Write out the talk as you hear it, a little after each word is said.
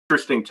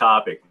interesting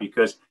topic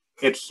because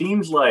it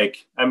seems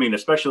like, I mean,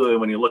 especially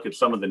when you look at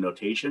some of the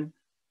notation,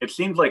 it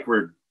seems like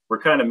we're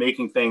kind of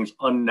making things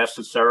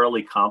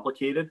unnecessarily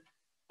complicated.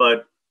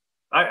 But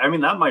I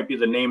mean, that might be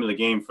the name of the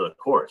game for the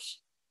course.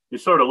 You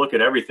sort of look at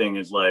everything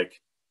as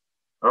like,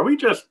 are we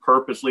just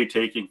purposely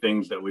taking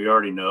things that we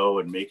already know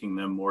and making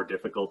them more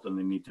difficult than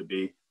they need to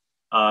be?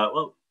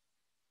 Well,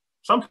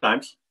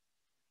 sometimes,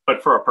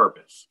 but for a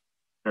purpose.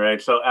 All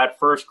right. So at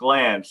first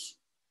glance,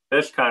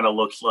 this kind of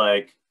looks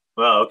like,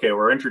 well, okay,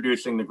 we're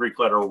introducing the Greek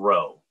letter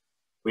rho.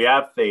 We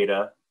have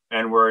theta,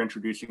 and we're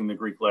introducing the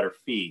Greek letter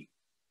phi.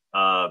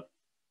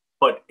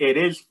 But it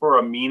is for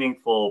a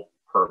meaningful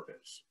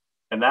purpose.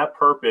 And that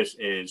purpose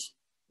is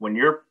when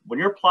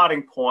you're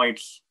plotting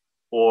points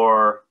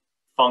or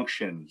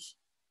functions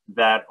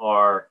that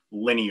are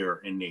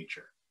linear in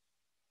nature.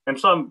 And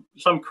some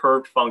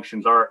curved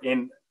functions are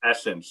in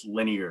essence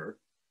linear.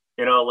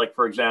 You know, like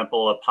for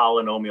example, a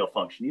polynomial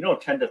function. You don't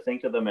tend to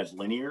think of them as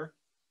linear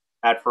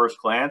at first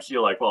glance.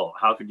 You're like, well,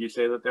 how could you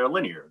say that they're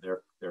linear?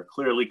 They're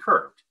clearly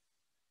curved.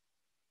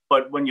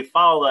 But when you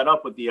follow that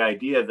up with the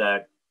idea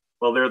that,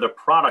 well, they're the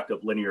product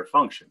of linear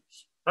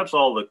functions. That's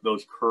all that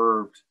those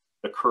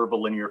the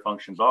curvilinear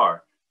functions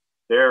are.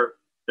 They're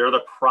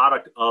the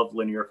product of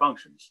linear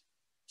functions.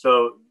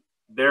 So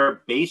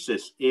their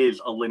basis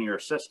is a linear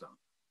system.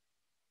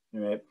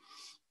 Right?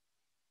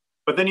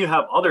 But then you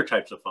have other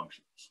types of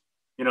functions,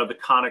 you know, the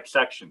conic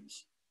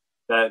sections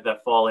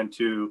that fall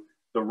into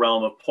the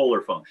realm of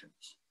polar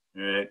functions.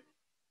 Right?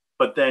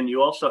 But then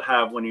you also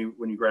have, when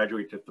you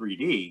graduate to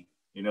 3D,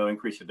 you know,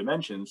 increase the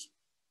dimensions,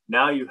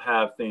 now you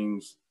have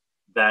things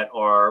that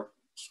are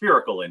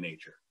spherical in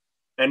nature.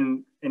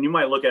 And you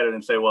might look at it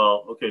and say,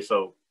 well, okay,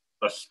 so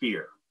a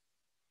sphere.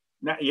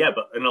 Now, yeah,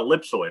 but an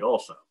ellipsoid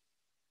also,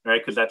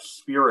 right? Because that's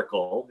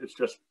spherical. It's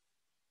just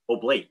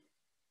oblate.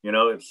 You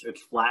know, it's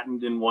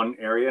flattened in one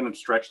area and it's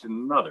stretched in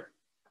another,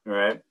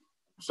 right?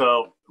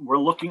 So we're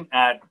looking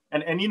at,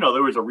 and you know,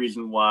 there was a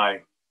reason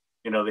why,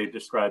 you know, they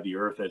described the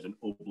Earth as an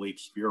oblate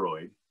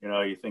spheroid. You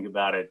know, you think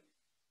about it,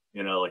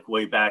 you know, like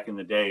way back in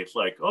the day, it's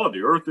like, oh,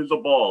 the Earth is a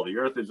ball, the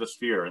Earth is a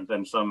sphere. And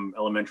then some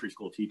elementary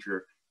school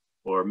teacher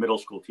or middle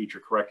school teacher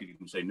corrected you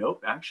and say,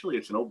 nope, actually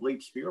it's an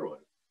oblate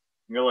spheroid.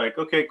 And you're like,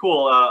 okay,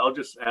 cool. I'll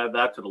just add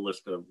that to the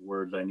list of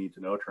words I need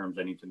to know, terms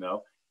I need to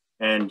know.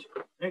 And,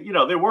 you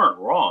know, they weren't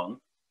wrong.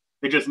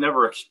 They just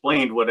never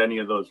explained what any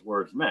of those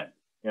words meant.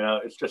 You know,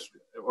 it's just,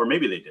 or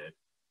maybe they did,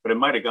 but it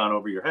might have gone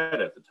over your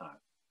head at the time.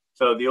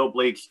 So the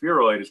oblate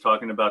spheroid is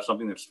talking about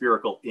something that's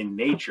spherical in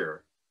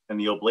nature. And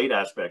the oblate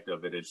aspect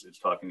of it is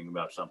talking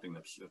about something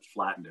that's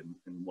flattened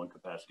in one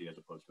capacity as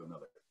opposed to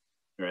another,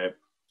 right?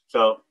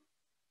 So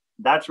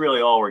that's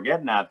really all we're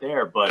getting at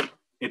there, but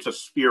it's a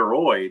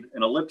spheroid.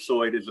 An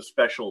ellipsoid is a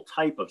special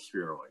type of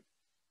spheroid,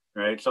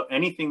 right? So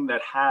anything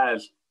that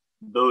has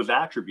those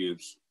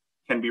attributes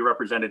can be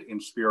represented in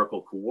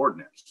spherical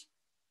coordinates.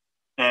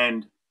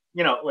 And,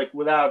 you know, like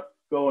without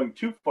going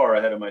too far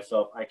ahead of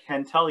myself, I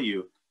can tell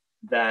you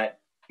that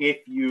if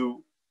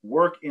you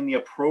work in the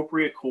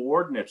appropriate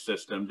coordinate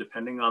system,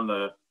 depending on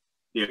the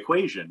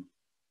equation,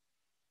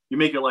 you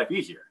make your life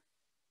easier,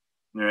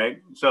 all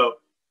right? So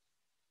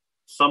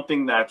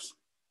something that's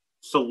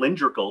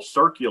cylindrical,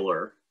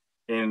 circular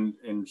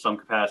in some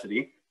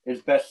capacity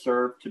is best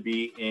served to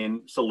be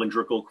in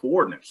cylindrical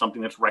coordinates.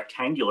 Something that's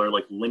rectangular,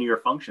 like linear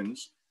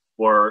functions,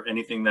 or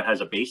anything that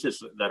has a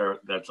basis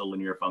that's a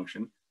linear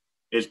function,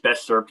 is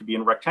best served to be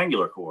in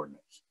rectangular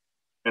coordinates.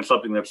 And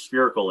something that's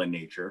spherical in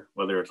nature,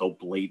 whether it's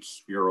oblate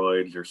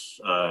spheroids or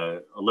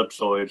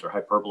ellipsoids or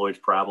hyperboloids,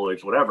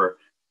 paraboloids, whatever,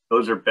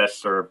 those are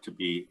best served to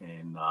be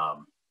in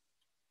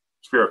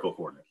spherical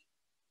coordinates.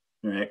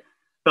 All right.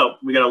 So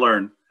we got to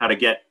learn how to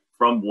get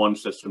from one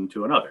system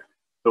to another.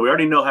 So we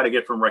already know how to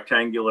get from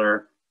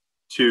rectangular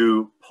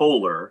to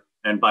polar,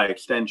 and by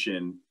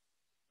extension,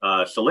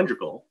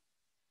 cylindrical.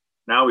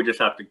 Now we just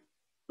have to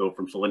go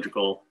from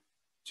cylindrical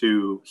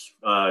to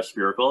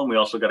spherical, and we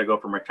also got to go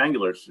from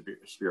rectangular to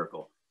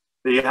spherical.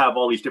 So you have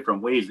all these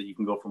different ways that you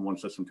can go from one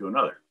system to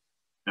another.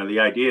 Now the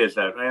idea is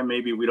that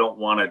maybe we don't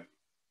want to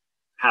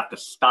have to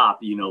stop,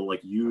 you know,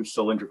 like use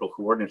cylindrical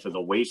coordinates as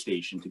a way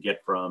station to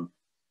get from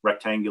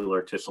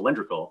rectangular to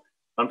cylindrical.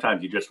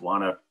 Sometimes you just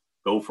want to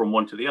go from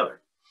one to the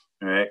other.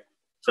 All right.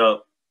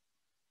 So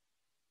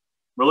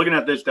we're looking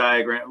at this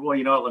diagram. Well,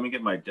 you know what? Let me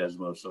get my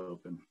Desmos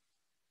open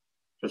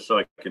just so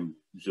I can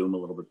zoom a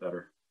little bit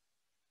better.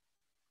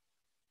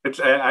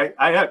 I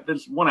have,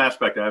 there's one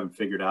aspect I haven't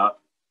figured out,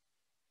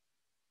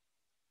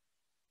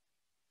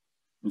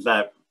 is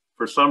that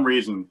for some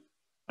reason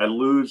I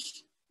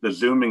lose the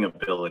zooming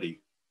ability,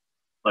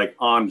 like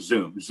on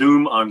Zoom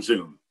on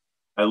Zoom.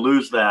 I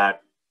lose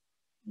that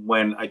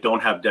when I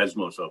don't have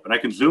Desmos open. I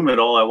can zoom it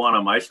all I want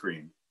on my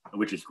screen,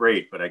 which is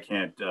great, but I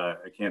can't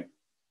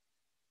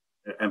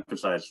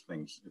emphasize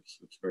things.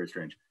 It's very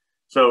strange.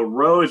 So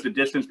rho is the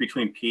distance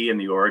between P and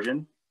the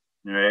origin,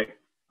 all right?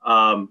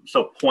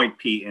 So point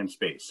P in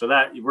space. So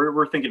that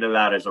we're thinking of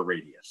that as a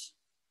radius,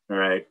 all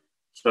right?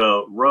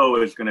 So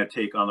rho is going to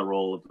take on the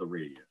role of the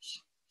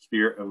radius,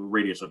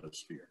 radius of a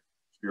sphere,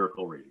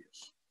 spherical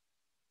radius.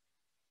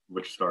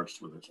 which starts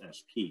with its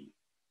SP.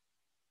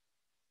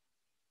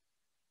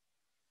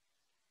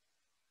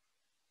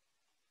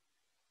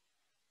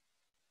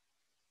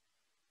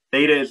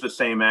 Theta is the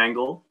same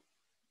angle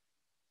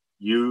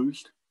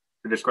used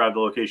to describe the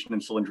location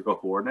in cylindrical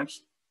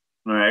coordinates.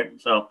 All right,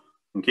 so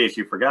in case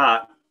you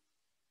forgot,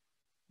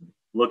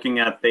 looking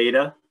at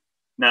theta.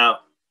 Now,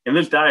 in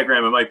this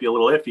diagram, it might be a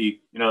little iffy.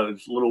 You know,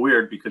 it's a little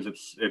weird because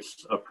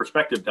it's a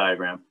perspective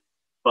diagram.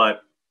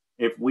 But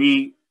if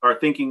we are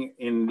thinking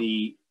in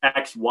the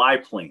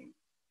XY plane,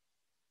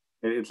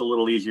 it's a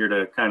little easier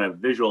to kind of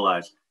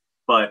visualize.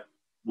 But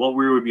what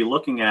we would be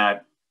looking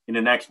at in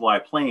an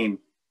XY plane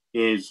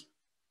is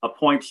a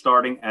point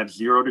starting at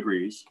 0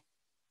 degrees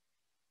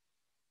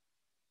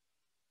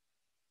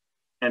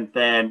and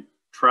then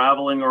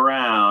traveling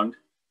around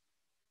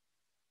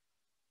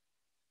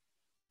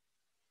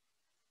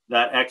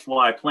that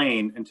XY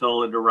plane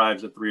until it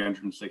arrives at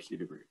 360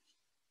 degrees.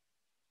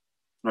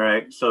 All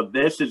right, so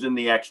this is in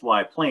the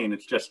XY plane.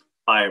 It's just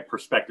by a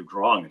perspective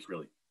drawing, it's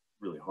really,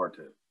 really hard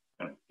to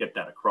kind of get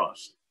that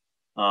across.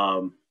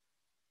 I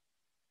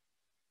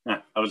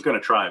was going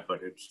to try it, but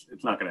it's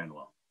not going to end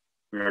well.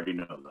 We already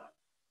know that.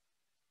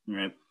 All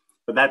right,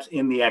 but that's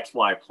in the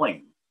XY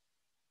plane.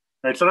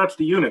 All right, so that's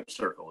the unit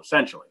circle,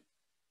 essentially.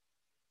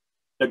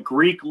 The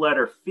Greek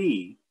letter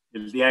phi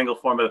is the angle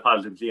formed by the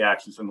positive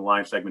z-axis in the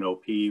line segment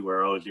OP,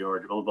 where O is the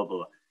origin, blah, blah, blah,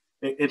 blah.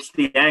 It's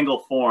the angle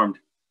formed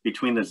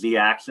between the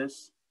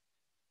z-axis.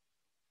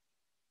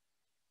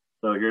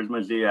 So here's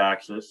my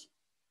z-axis.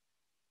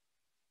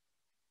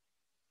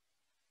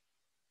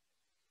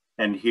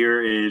 And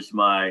here is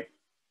my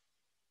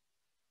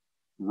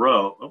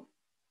rho. Oh,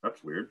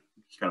 that's weird.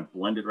 Just kind of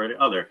blended right in.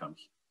 Oh, there it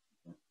comes.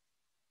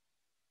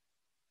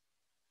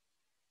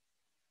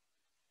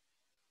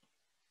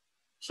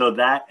 So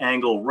that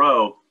angle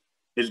rho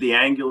is the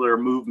angular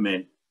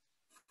movement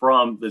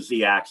from the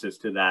z-axis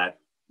to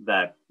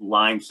that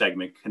line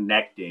segment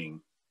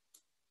connecting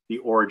the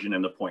origin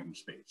and the point in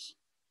space,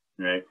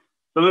 right?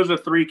 So those are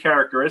 3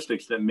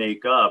 characteristics that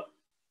make up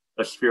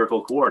a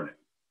spherical coordinate,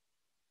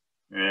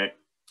 right?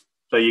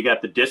 So you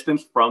got the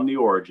distance from the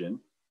origin,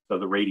 so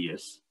the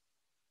radius,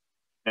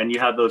 and you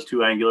have those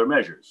 2 angular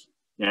measures,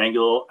 the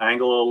angle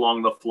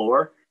along the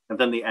floor, and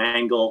then the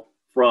angle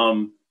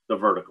from the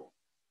vertical,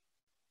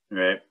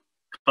 right?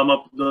 Come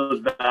up with those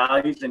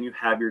values and you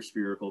have your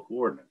spherical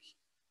coordinates,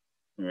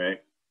 all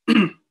right?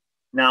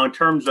 Now, in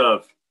terms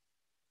of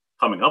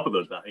coming up with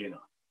those values, you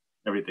know,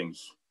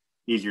 everything's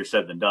easier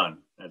said than done,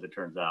 as it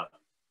turns out.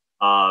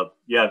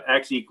 You have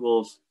x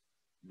equals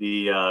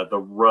the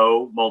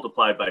rho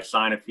multiplied by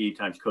sine of phi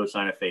times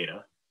cosine of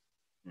theta,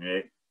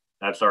 right?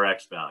 That's our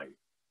x value.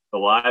 The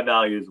y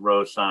value is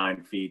rho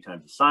sine phi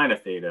times the sine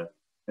of theta,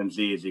 and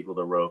z is equal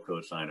to rho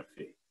cosine of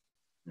phi,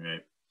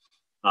 right?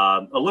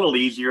 A little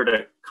easier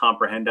to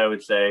comprehend, I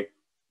would say,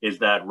 is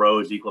that rho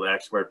is equal to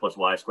x squared plus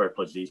y squared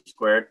plus z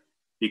squared,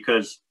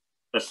 because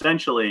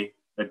essentially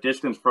a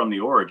distance from the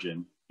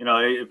origin, you know,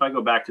 if I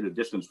go back to the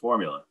distance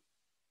formula,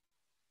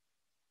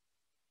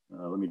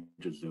 let me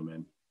just zoom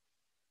in.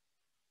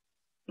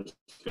 It's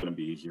going to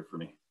be easier for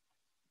me.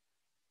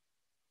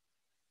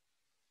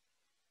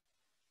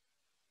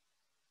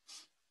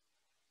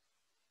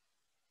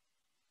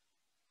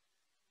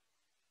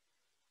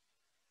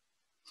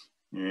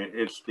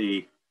 It's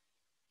the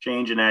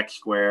change in x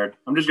squared.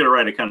 I'm just going to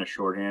write a kind of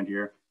shorthand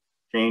here.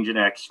 Change in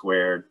x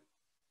squared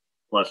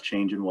plus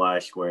change in y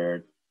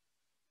squared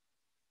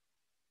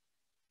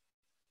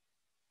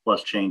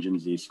plus change in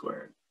z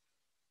squared.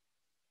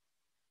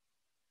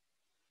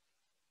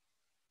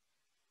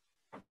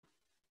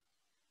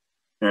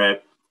 All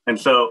right. And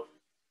so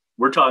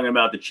we're talking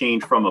about the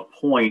change from a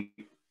point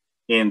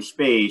in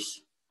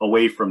space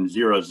away from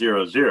 0,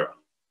 0, 0.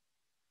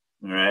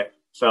 All right.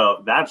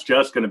 So that's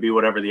just going to be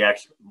whatever the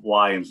x,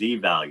 y, and z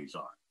values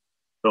are.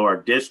 So our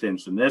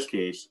distance in this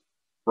case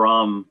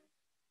from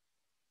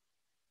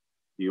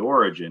the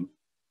origin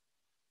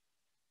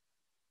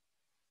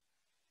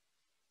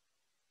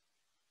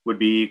would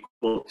be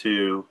equal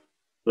to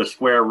the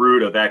square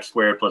root of x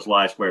squared plus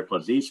y squared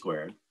plus z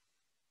squared.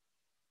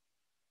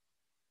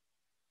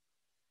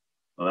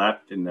 Well,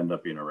 that didn't end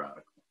up being a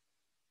radical.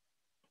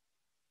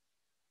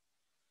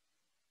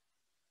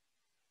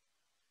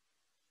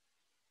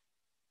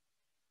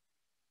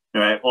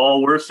 All right,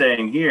 all we're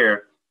saying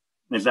here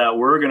is that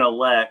we're going to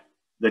let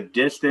the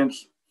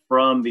distance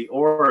from the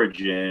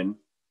origin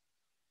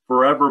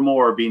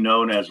forevermore be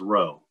known as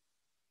rho.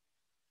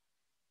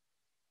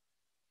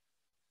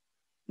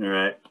 All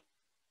right,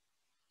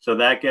 so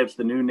that gets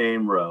the new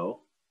name rho.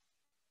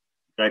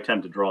 I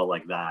tend to draw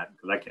like that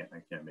because I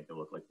can't make it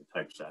look like the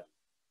typeset.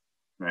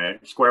 All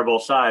right, square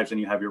both sides and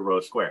you have your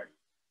rho squared.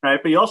 All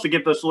right, but you also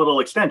get this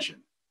little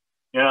extension.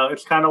 You know,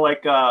 it's kind of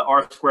like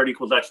r squared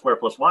equals x squared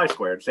plus y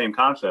squared. Same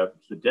concept.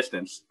 It's the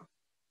distance.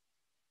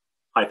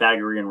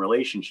 Pythagorean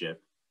relationship.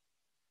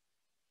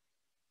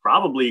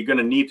 Probably going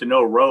to need to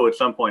know rho at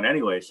some point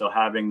anyway. So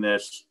having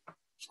this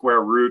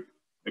square root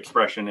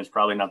expression is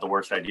probably not the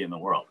worst idea in the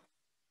world.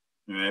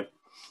 All right.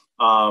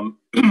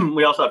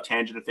 We also have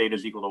tangent of theta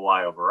is equal to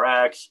y over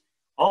x.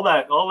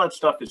 all that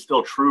stuff is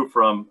still true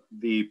from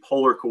the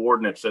polar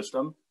coordinate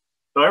system.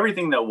 So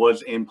everything that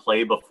was in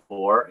play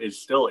before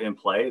is still in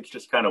play. It's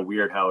just kind of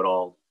weird how it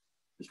all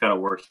just kind of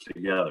works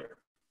together.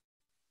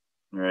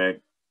 All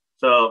right.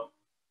 So,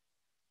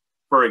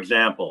 for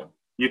example,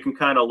 you can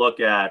kind of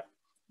look at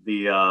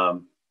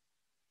the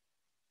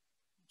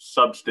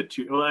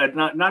substitute, well,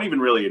 not even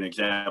really an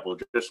example,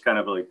 just kind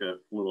of like a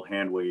little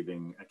hand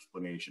waving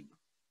explanation.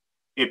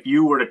 If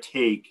you were to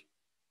take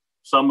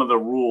some of the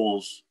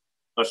rules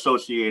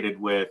associated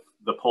with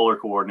the polar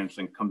coordinates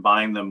and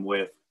combine them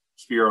with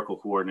spherical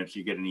coordinates,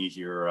 you get an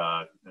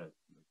easier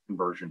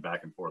conversion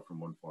back and forth from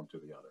one form to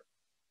the other.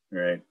 All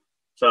right.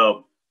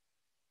 So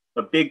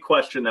a big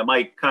question that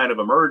might kind of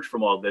emerge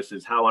from all this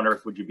is how on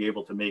earth would you be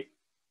able to make,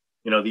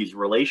 these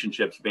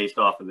relationships based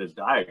off of this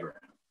diagram?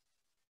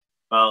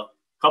 Well,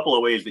 a couple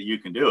of ways that you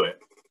can do it.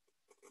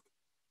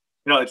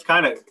 It's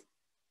kind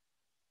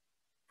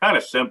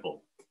of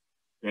simple,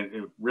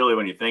 really,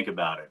 when you think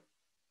about it.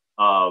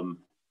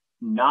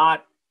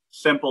 Not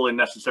simple in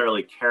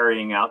necessarily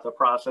carrying out the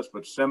process,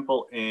 but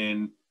simple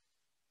in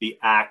the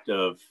act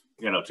of,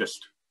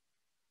 just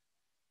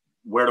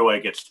where do I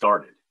get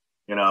started?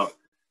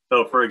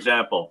 So for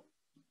example,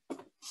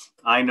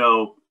 I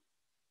know,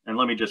 and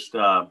let me just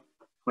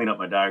clean up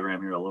my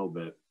diagram here a little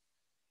bit.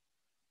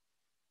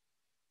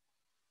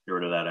 Get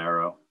rid of that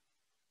arrow.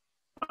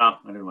 Oh,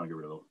 I didn't want to get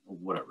rid of it.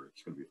 Whatever,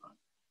 it's going to be fine.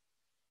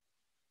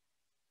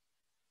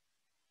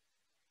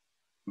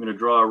 I'm going to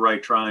draw a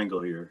right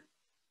triangle here.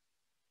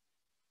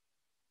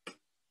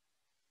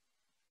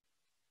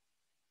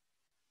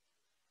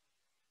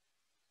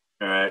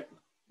 All right.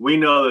 We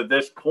know that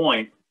this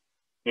point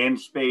in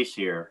space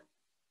here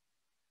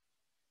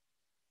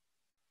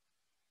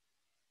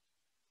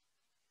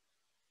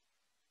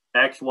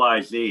X,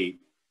 Y, Z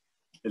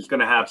is going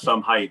to have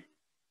some height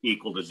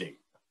equal to Z.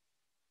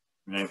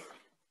 Right?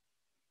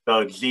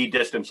 So Z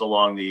distance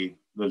along the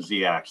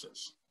Z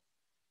axis.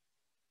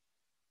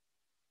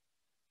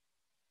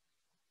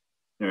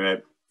 All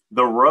right.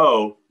 The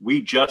rho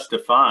we just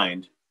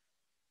defined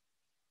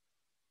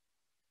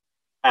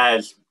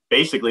as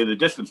basically the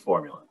distance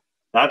formula.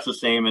 That's the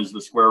same as the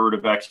square root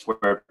of x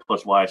squared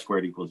plus y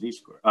squared equals z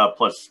squared,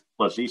 plus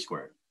z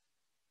squared.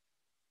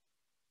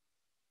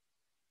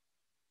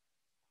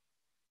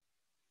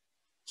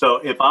 So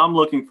if I'm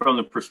looking from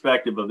the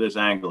perspective of this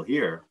angle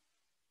here,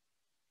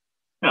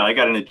 I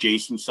got an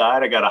adjacent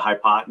side, I got a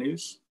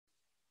hypotenuse.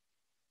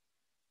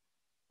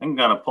 I'm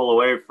going to pull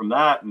away from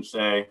that and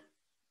say,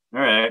 all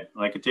right,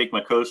 I could take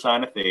my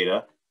cosine of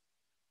theta.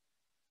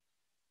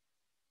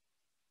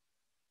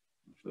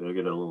 Actually, I'll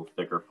get a little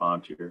thicker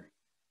font here.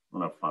 I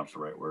don't know if font's the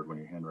right word when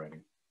you're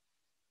handwriting.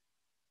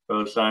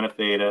 Cosine of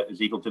theta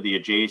is equal to the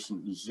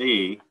adjacent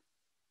z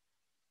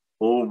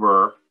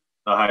over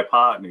the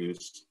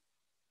hypotenuse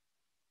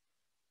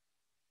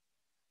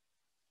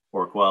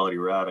for equality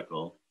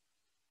radical.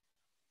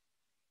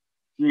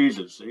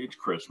 Jesus, age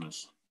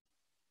Christmas.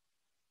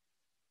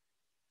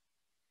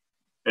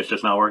 It's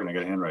just not working. I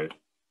got to handwrite it.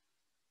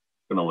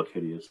 It's going to look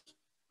hideous.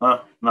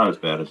 Not as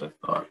bad as I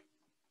thought.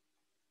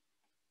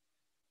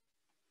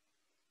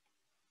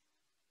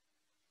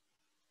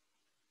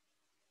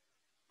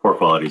 Poor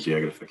quality Z, I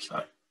got to fix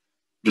that.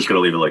 Just going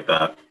to leave it like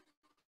that.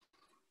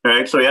 All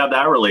right, so you have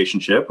that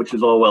relationship, which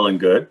is all well and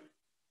good.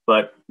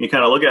 But you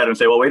kind of look at it and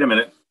say, well, wait a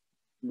minute.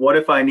 What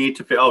if I need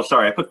to, oh,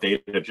 sorry, I put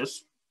theta,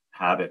 just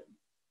habit.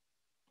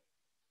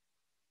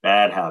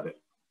 Bad habit.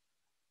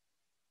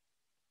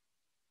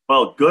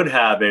 Well, good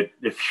habit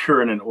if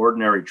you're in an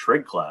ordinary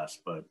trig class,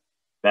 but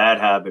bad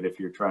habit if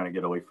you're trying to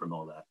get away from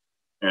all that.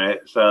 All right,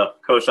 so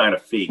cosine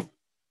of phi.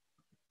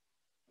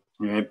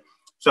 All right,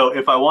 so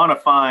if I want to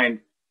find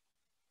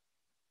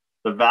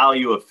the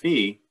value of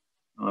phi,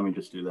 let me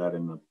just do that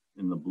in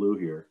the blue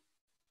here.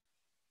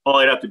 All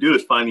I'd have to do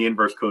is find the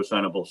inverse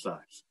cosine of both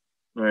sides.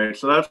 All right,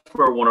 so that's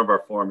where one of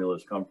our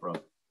formulas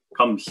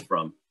comes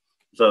from.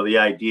 So the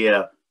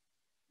idea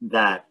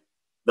that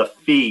the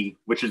phi,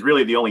 which is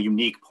really the only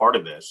unique part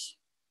of this,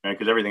 right,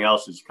 because everything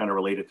else is kind of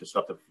related to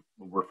stuff that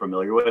we're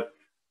familiar with.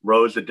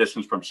 Rho is the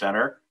distance from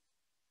center.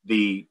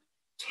 The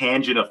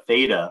tangent of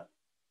theta,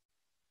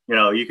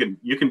 you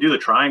can do the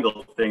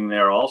triangle thing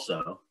there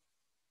also.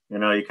 You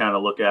kind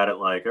of look at it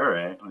like, all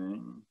right,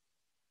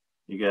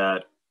 you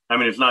got,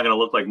 it's not going to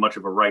look like much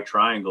of a right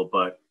triangle,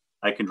 but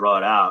I can draw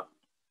it out.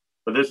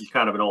 But this is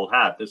kind of an old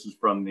hat. This is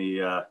from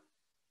the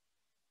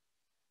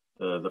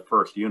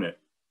first unit.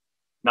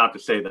 Not to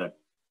say that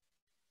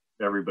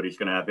everybody's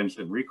going to have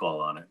instant recall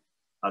on it.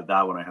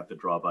 That one I have to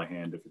draw by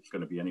hand if it's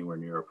going to be anywhere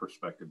near a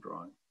perspective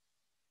drawing.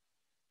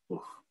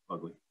 Oof,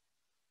 ugly.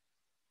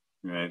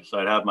 All right, so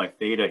I'd have my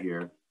theta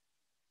here.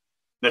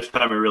 This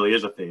time it really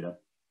is a theta.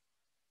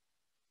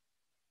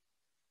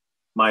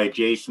 My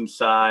adjacent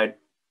side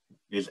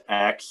is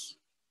x.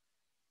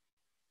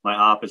 My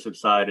opposite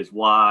side is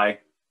y.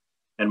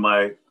 And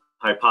my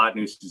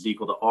hypotenuse is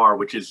equal to r,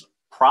 which is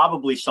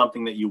probably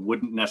something that you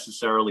wouldn't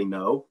necessarily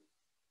know.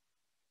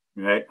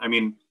 Right?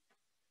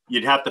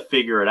 You'd have to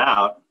figure it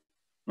out.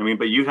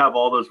 But you have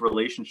all those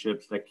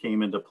relationships that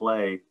came into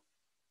play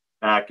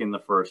back in the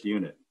first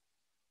unit.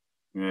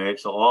 All right,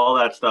 so all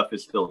that stuff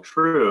is still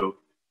true.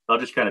 I'll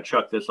just kind of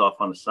chuck this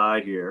off on the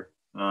side here.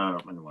 I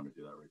don't want to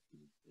do that right.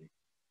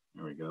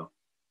 There we go.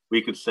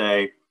 We could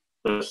say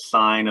the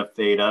sine of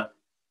theta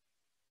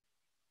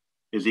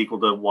is equal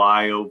to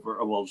y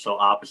over, well, so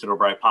opposite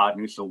over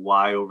hypotenuse, so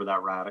y over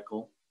that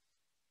radical.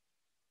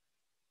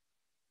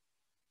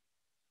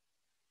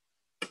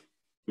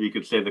 We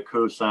could say the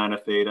cosine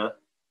of theta.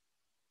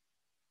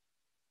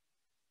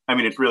 I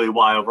mean, it's really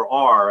y over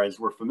r, as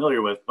we're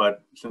familiar with,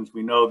 but since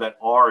we know that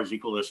r is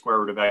equal to the square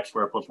root of x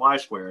squared plus y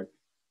squared,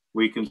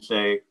 we can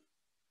say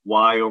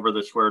y over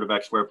the square root of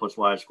x squared plus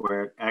y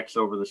squared, x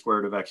over the square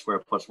root of x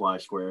squared plus y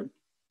squared.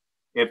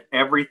 If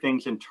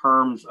everything's in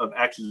terms of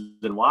x's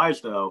and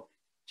y's, though,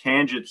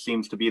 tangent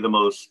seems to be the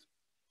most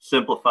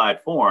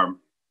simplified form.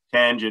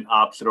 Tangent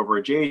opposite over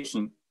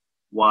adjacent,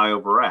 y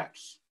over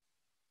x.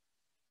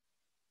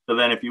 So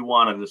then if you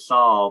wanted to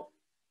solve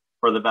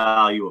for the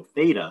value of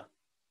theta,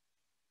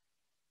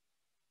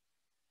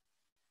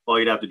 all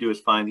you'd have to do is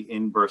find the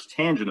inverse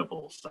tangent of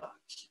both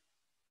sides.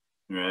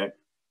 All right?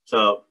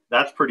 So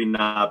that's pretty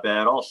not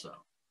bad also.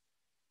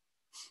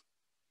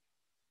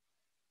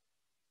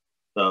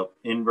 So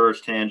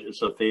inverse tangent,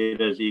 so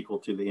theta is equal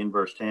to the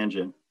inverse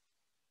tangent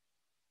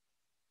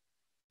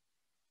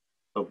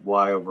of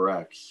y over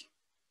x.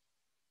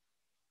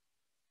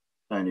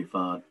 Tiny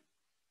font.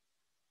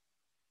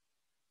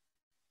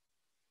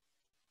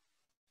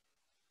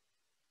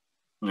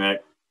 All right.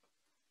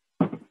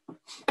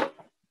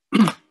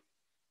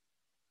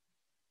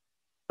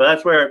 So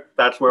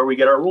that's where we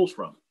get our rules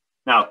from.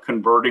 Now,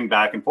 converting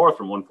back and forth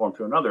from one form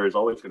to another is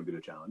always going to be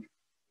the challenge.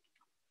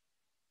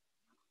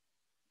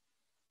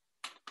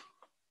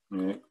 All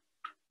right.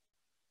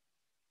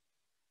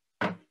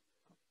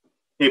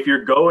 If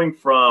you're going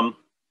from,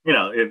 you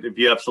know, if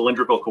you have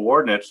cylindrical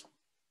coordinates,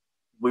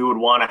 we would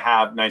want to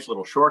have nice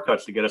little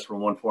shortcuts to get us from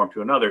one form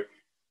to another.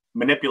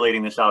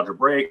 Manipulating this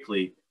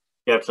algebraically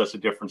gets us a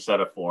different set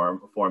of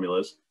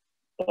formulas.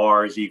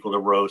 R is equal to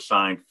rho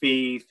sine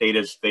phi,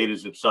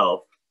 theta's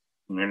itself,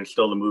 and then it's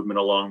still the movement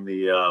along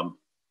the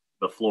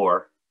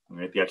floor,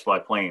 right, the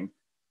xy plane,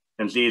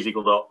 and z is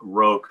equal to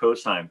rho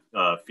cosine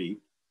phi.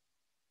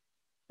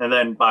 And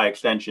then by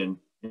extension,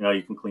 you know,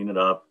 you can clean it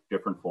up,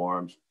 different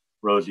forms.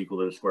 Rho is equal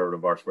to the square root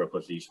of r squared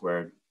plus z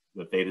squared.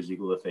 The theta is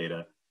equal to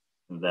theta.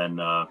 And then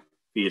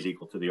phi is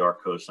equal to the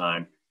arc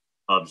cosine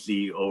of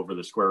z over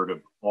the square root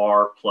of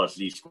r plus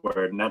z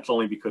squared. And that's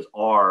only because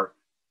r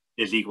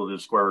is equal to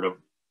the square root of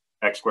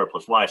x squared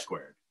plus y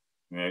squared.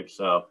 Right?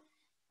 So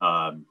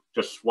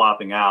just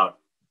swapping out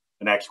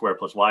an x squared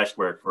plus y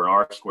squared for an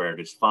r squared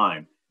is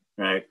fine.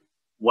 Right?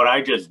 What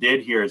I just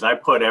did here is I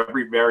put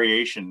every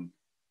variation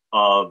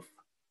of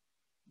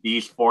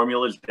these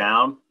formulas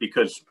down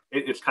because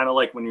it's kind of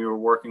like when you were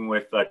working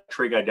with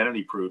trig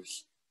identity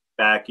proofs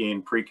back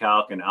in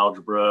pre-calc and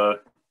algebra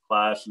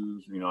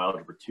classes, you know,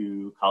 algebra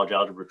 2, college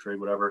algebra,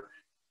 trig, whatever.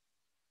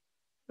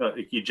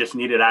 You just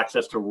needed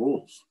access to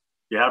rules.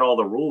 You had all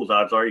the rules,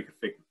 odds are you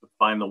could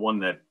find the one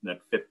that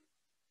fit,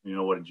 you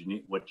know, what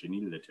you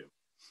needed it to.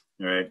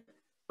 All right.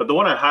 But the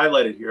one I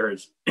highlighted here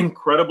is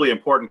incredibly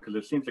important because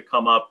it seems to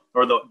come up,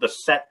 or the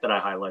set that I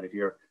highlighted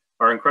here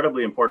are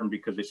incredibly important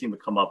because they seem to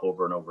come up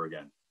over and over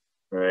again.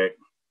 Right.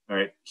 All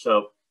right.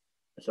 So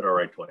I said all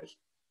right twice.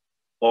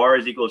 R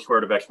is equal to square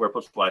root of x squared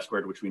plus y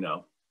squared, which we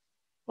know.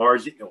 R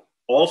is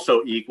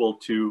also equal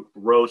to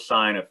rho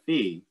sine of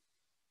phi,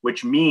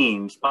 which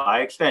means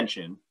by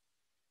extension,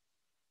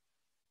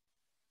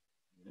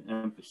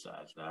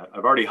 emphasize that.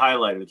 I've already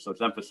highlighted it, so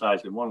it's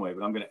emphasized in one way,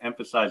 but I'm going to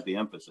emphasize the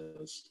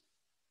emphasis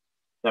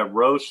that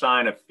rho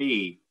sine of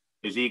phi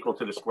is equal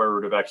to the square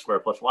root of x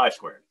squared plus y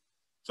squared.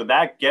 So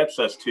that gets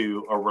us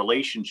to a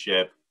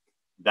relationship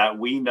that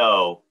we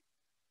know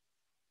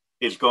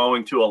is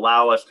going to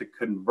allow us to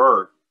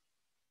convert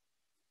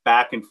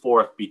back and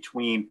forth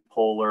between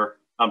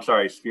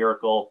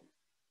spherical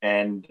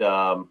and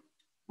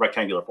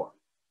rectangular form.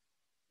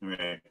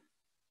 Okay.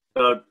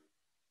 So,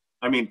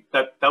 I mean,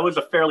 that was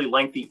a fairly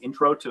lengthy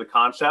intro to the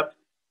concept,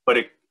 but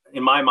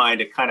in my mind,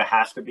 it kind of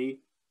has to be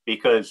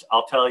because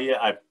I'll tell you,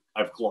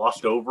 I've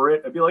glossed over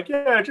it. I'd be like,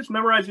 yeah, just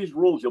memorize these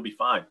rules, you'll be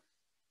fine.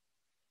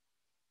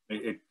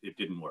 It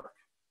didn't work.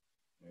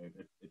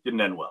 It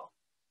didn't end well.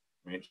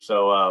 Right?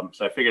 So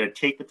I figured I'd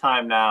take the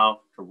time now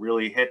to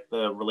really hit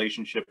the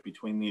relationship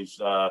between these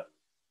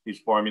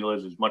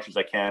formulas as much as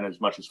I can,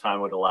 as much as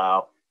time would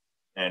allow,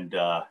 and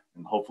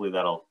hopefully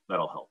that'll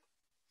help.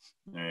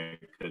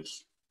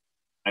 Because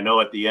I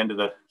know at the end of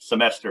the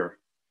semester,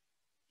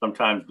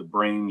 sometimes the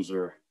brains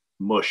are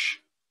mush,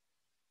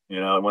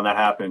 you know, and when that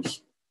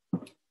happens,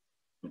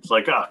 it's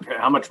like, oh,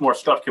 how much more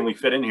stuff can we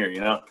fit in here,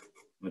 you know?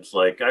 It's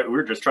like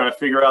we're just trying to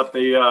figure out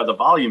the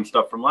volume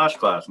stuff from last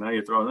class. Now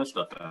you're throwing this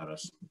stuff at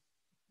us.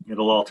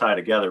 It'll all tie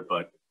together,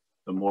 but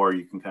the more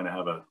you can kind of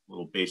have a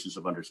little basis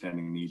of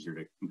understanding, the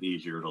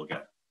easier it'll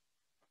get.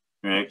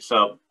 All right.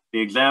 So the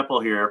example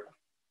here: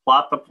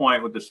 plot the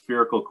point with the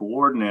spherical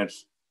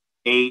coordinates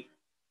 8,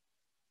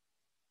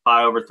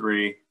 pi over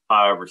 3,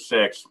 pi over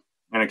 6,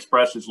 and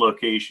express its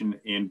location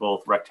in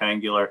both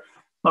rectangular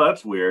Oh,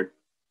 that's weird.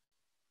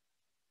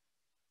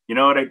 You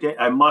know what I did?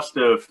 I must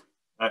have.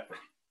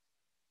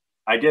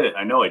 I did it.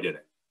 I know I did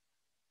it.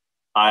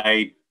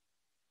 I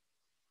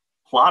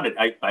plotted.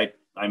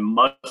 I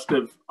must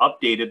have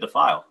updated the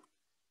file.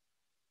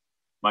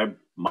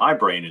 My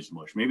brain is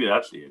mush. Maybe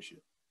that's the issue.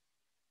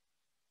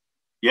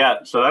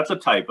 Yeah, so that's a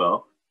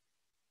typo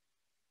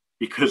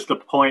because the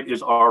point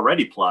is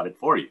already plotted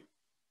for you.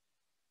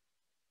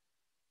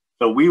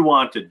 So we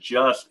want to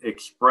just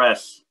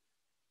express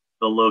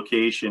the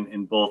location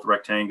in both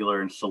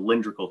rectangular and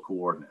cylindrical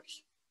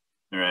coordinates.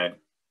 All right.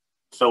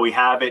 So we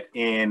have it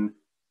in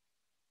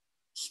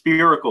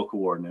spherical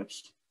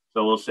coordinates.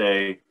 So we'll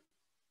say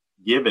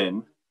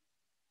given,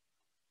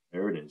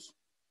 there it is.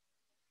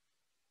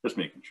 Just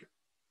making sure.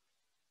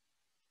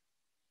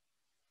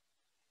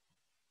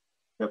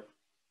 Yep.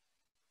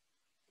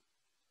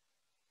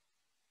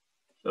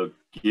 So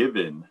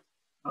given,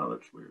 oh,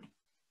 that's weird.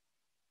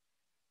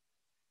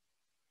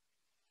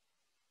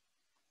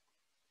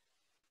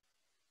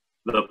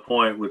 The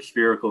point with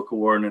spherical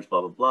coordinates,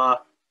 blah, blah, blah,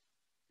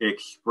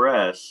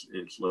 express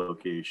its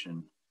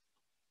location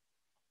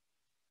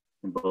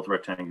in both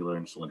rectangular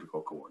and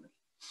cylindrical coordinates.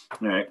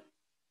 All right.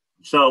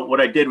 So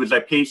what I did was I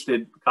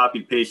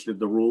copied, pasted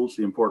the rules,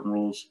 the important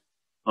rules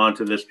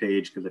onto this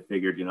page because I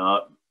figured,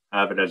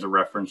 have it as a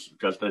reference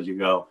just as you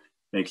go.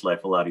 Makes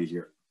life a lot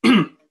easier.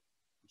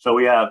 So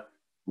we have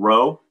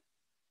rho.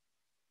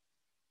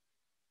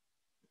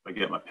 If I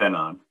get my pen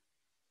on,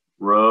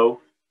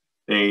 rho,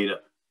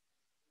 theta,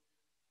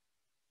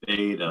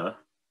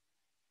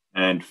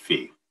 and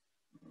phi.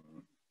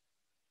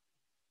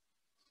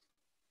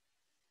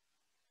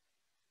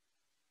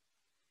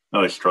 I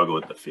always struggle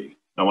with the phi.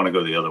 I want to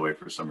go the other way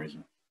for some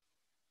reason.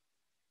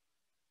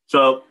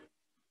 So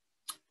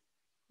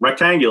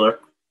rectangular,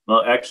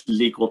 well, x is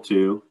equal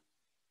to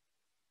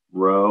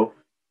rho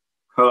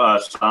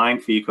sine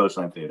phi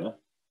cosine theta.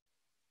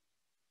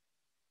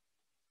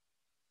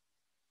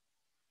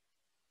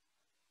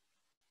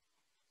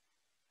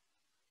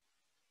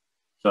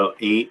 So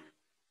 8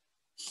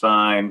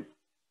 sine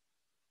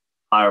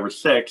pi over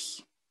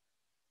 6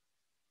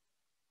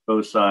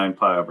 cosine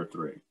pi over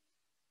 3.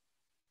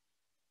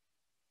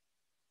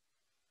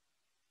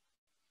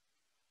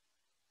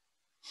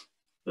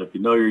 So if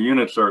you know your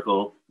unit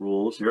circle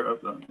rules here,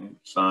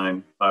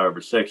 sine pi over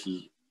 6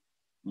 is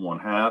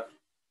 1/2.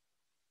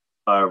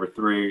 Pi over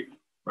 3,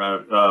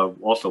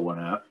 also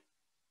 1/2.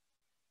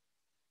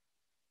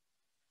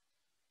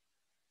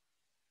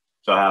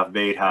 So half of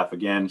 8, half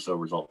again, so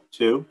result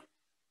 2.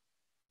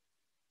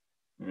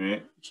 All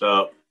right,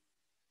 so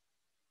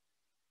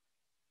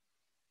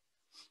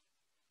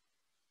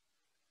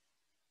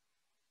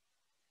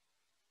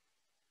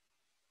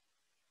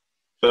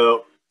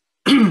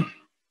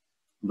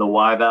the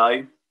y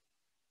value,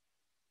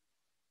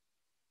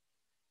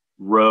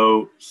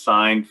 rho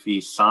sine phi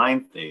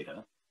sine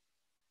theta,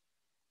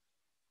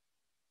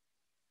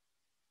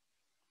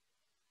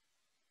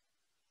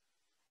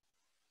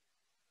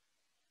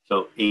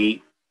 so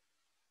 8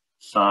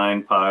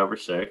 sine pi over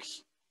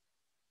 6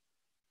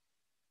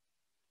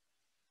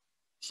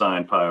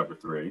 sine pi over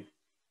 3.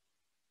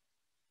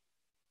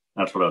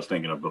 That's what I was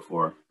thinking of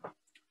before.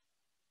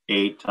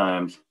 8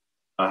 times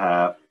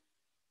 1/2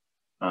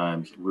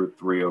 times root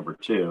 3 over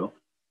 2.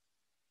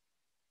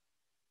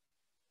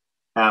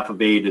 Half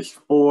of 8 is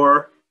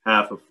 4.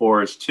 Half of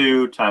 4 is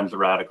 2 times the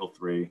radical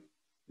 3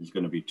 is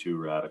going to be 2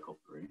 radical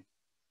 3.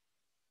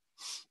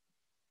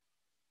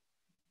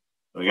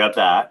 So we got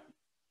that.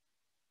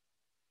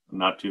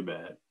 Not too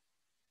bad.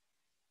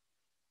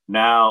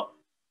 Now,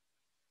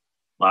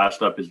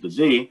 last up is the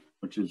z,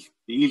 which is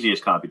the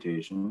easiest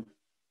computation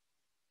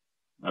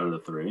out of the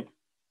 3.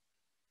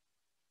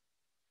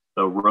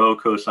 So rho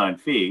cosine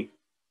phi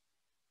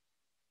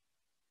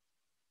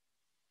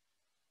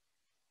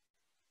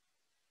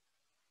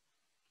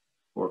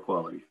for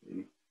quality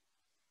phi.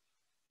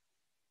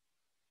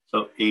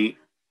 So 8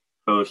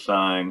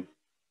 cosine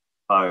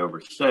pi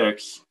over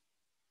 6.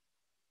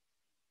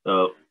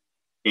 So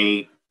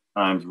 8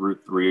 times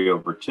root 3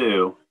 over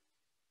 2.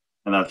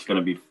 And that's going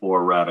to be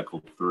 4 radical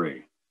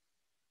 3.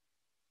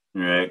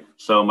 All right.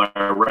 So my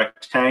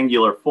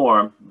rectangular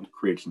form, I'll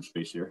create some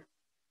space here.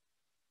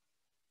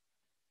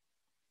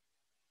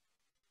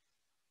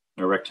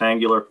 A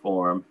rectangular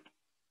form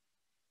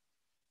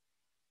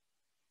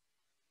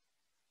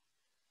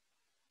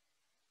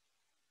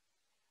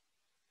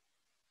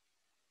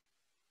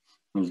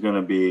is going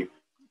to be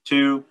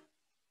 2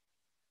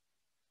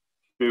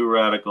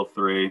 radical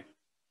 3,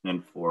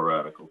 and 4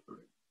 radical 3.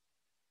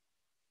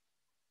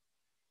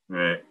 All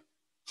right.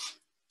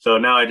 So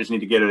now I just need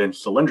to get it in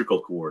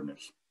cylindrical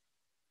coordinates.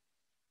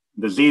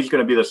 The z is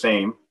going to be the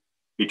same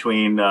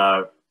between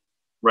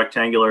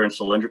rectangular and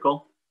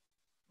cylindrical.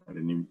 I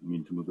didn't even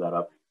mean to move that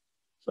up.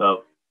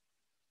 So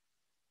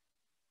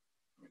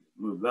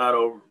move that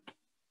over.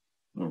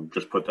 I'll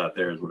just put that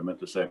there is what I meant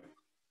to say.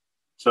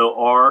 So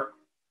R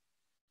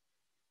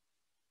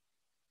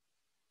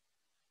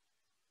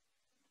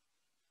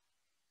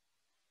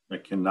I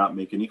cannot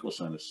make an equal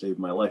sign to save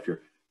my life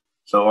here.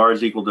 So r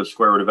is equal to the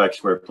square root of x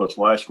squared plus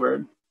y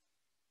squared.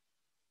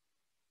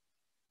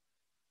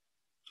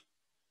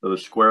 So the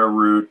square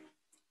root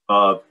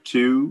of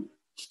 2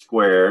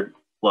 squared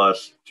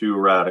plus 2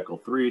 radical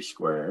 3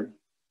 squared.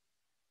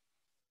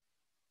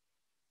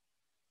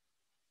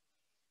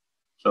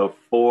 So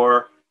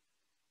 4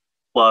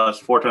 plus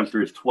 4 times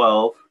 3 is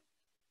 12.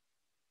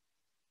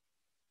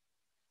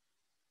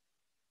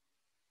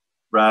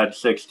 Rad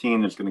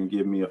 16 is going to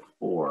give me a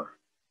 4.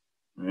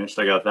 All right,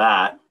 so I got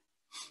that.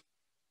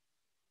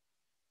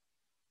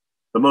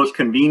 The most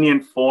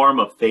convenient form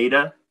of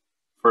theta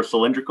for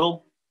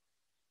cylindrical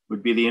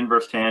would be the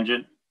inverse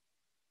tangent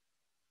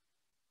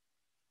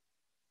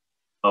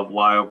of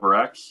y over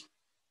x.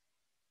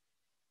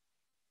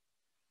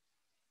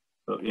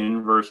 So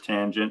inverse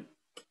tangent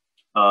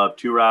of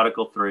 2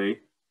 radical 3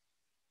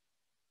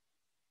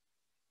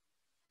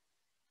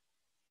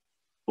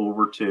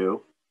 over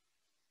 2.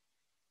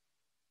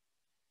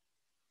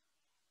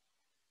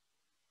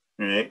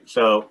 All right,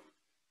 so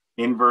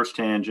inverse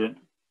tangent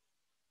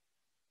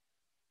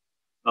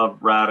of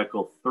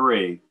radical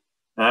 3.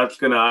 That's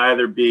going to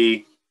either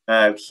be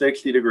at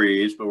 60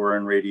 degrees, but we're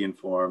in radian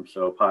form,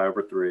 so pi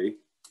over 3,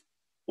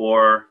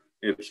 or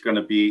it's going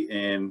to be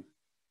in,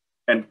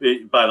 and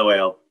by the way,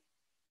 I'll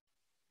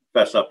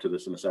fess up to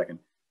this in a second,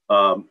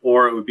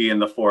 or it would be in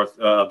the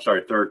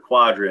third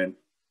quadrant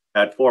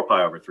at 4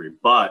 pi over 3.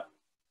 But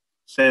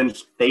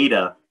since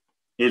theta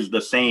is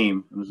the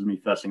same, this is me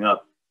fessing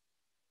up,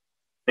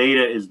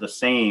 theta is the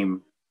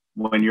same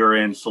when you're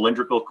in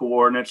cylindrical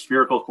coordinates,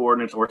 spherical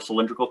coordinates, or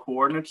cylindrical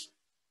coordinates,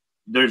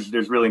 there's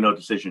really no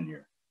decision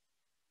here.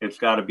 It's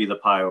got to be the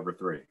pi over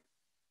 3.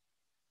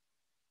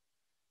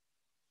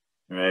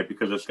 All right,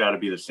 because it's got to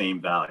be the same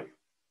value.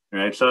 All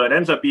right, so it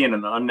ends up being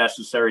an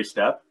unnecessary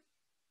step.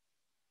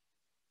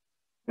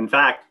 In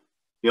fact,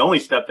 the only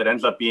step that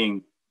ends up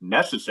being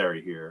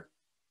necessary here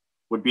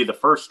would be the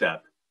first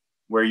step,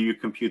 where you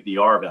compute the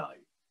r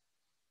value.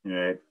 All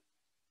right,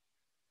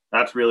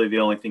 that's really the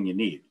only thing you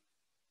need.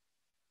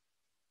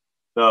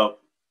 So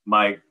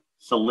my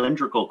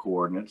cylindrical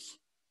coordinates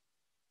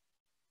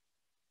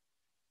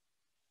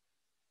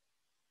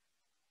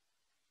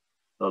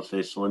let's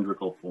say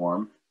cylindrical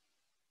form,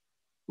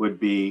 would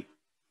be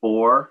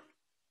 4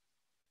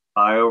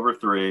 pi over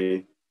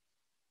 3,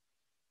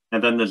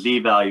 and then the z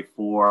value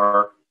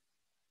 4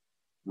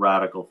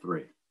 radical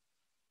 3.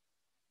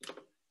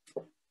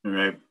 All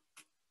right.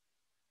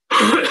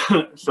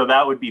 So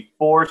that would be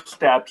 4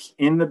 steps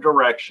in the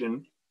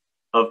direction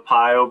of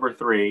pi over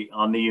 3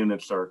 on the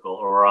unit circle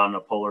or on a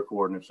polar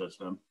coordinate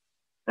system.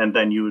 And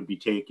then you would be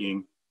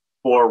taking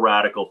 4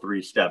 radical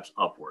 3 steps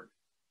upward.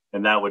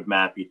 And that would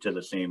map you to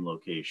the same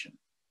location.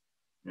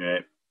 All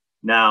right.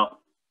 Now,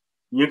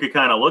 you could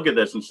kind of look at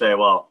this and say,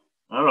 well,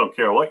 I don't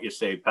care what you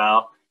say,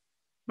 pal.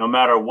 No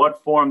matter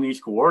what form these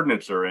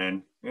coordinates are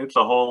in, it's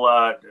a whole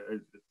lot,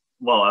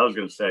 well, I was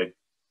going to say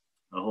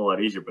a whole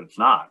lot easier, but it's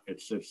not.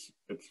 It's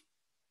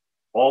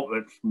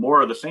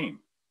more of the same.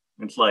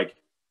 It's like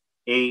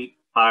 8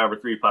 pi over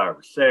 3 pi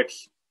over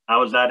 6.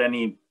 How is that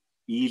any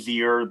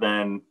easier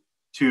than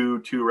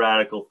 2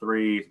 radical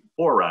 3,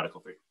 4 radical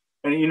 3?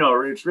 And, you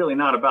know, it's really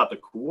not about the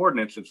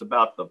coordinates. It's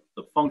about the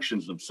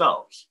functions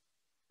themselves.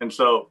 And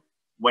so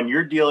when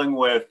you're dealing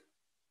with,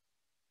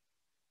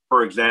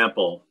 for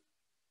example,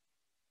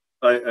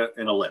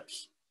 an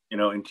ellipse, you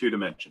know, in 2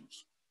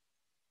 dimensions,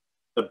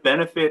 the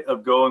benefit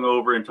of going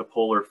over into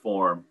polar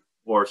form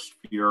or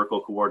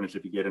spherical coordinates,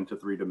 if you get into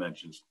 3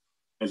 dimensions,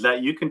 is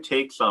that you can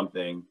take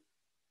something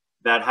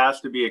that has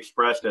to be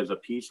expressed as a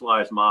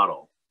piecewise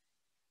model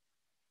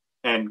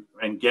and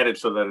get it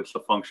so that it's the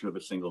function of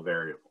a single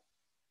variable.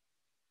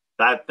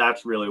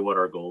 That's really what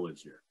our goal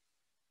is here,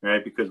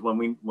 right? Because when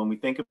we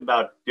think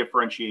about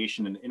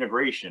differentiation and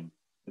integration,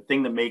 the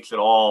thing that makes it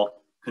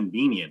all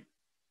convenient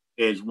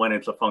is when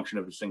it's a function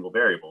of a single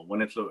variable.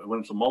 When it's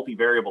a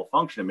multivariable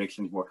function, it makes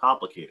things more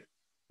complicated.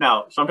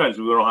 Now, sometimes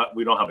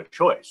we don't have a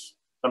choice.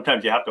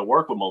 Sometimes you have to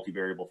work with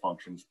multivariable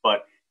functions,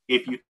 but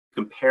if you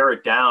compare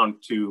it down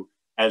to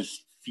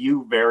as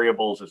few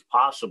variables as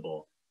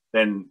possible,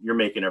 then you're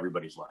making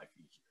everybody's life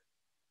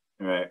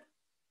easier. All right.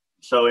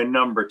 So in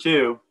number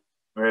 2,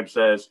 where it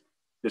says,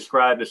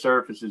 describe the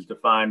surfaces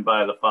defined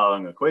by the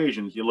following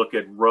equations, you look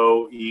at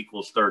rho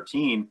equals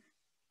 13.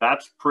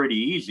 That's pretty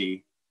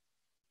easy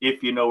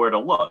if you know where to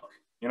look.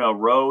 You know,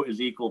 rho is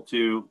equal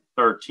to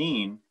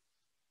 13.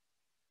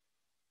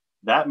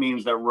 That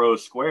means that rho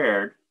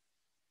squared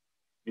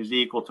is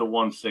equal to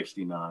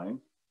 169.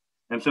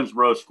 And since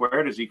rho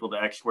squared is equal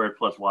to x squared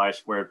plus y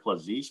squared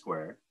plus z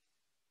squared,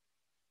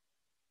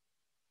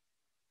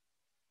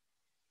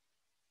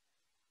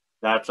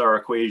 that's our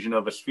equation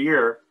of a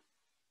sphere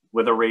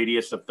with a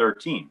radius of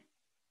 13,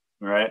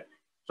 right?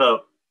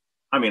 So,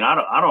 I mean,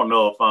 I don't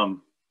know if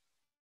I'm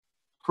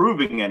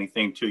proving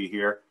anything to you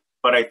here,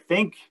 but I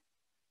think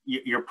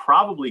you're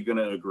probably going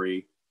to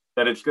agree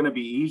that it's going to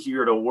be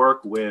easier to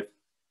work with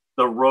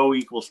the rho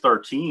equals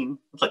 13.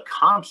 It's a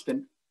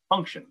constant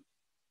function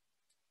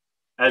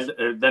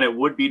than it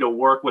would be to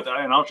work with,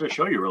 and I'll just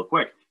show you real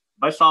quick.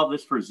 If I solve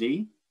this for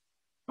z,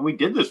 and we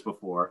did this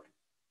before,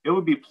 it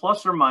would be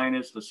plus or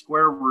minus the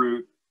square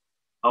root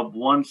of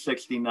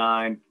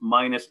 169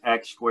 minus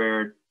x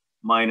squared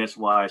minus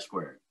y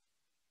squared.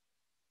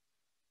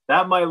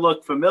 That might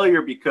look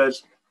familiar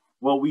because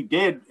what we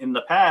did in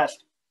the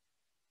past,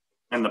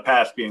 and the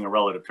past being a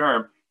relative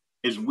term,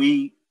 is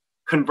we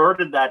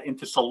converted that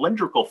into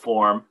cylindrical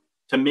form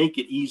to make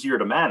it easier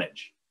to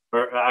manage.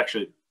 Or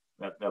actually,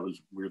 that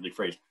was weirdly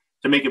phrased,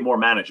 to make it more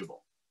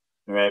manageable,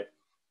 all right?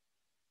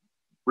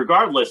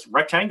 Regardless,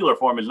 rectangular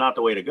form is not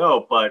the way to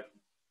go, but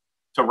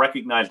to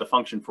recognize the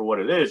function for what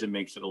it is, it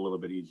makes it a little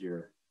bit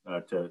easier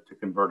to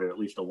convert it at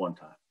least to one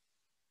time,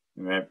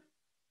 all right?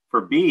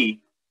 For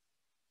B,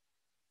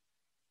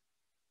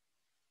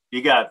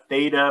 you got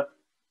theta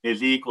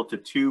is equal to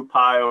 2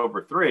 pi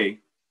over 3.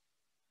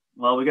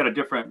 Well, we got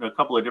a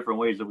couple of different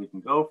ways that we can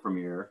go from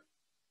here.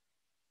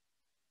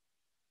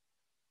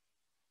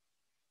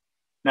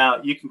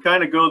 Now, you can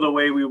kind of go the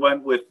way we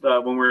went with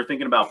when we were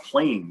thinking about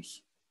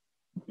planes,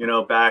 you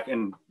know, back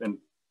in, and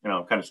you know,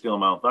 I'm kind of stealing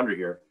my own thunder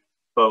here,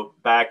 but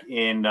back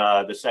in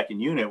the second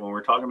unit, when we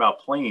were talking about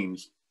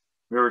planes,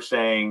 we were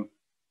saying,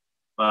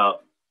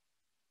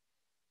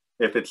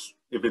 if it's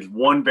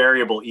one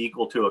variable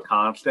equal to a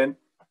constant,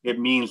 it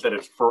means that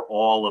it's for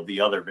all of the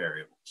other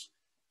variables.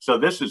 So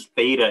this is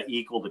theta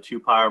equal to 2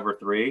 pi over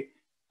 3,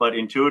 but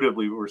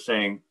intuitively we're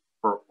saying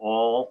for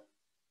all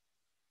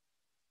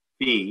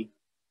phi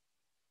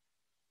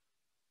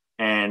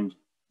and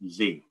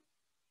z.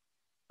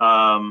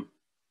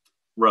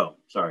 Rho,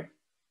 sorry.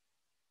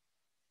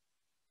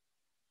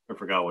 I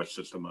forgot what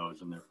system I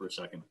was in there for a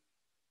second.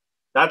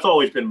 That's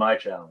always been my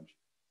challenge.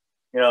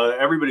 You know,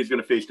 everybody's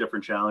going to face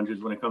different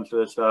challenges when it comes to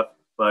this stuff,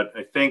 but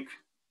I think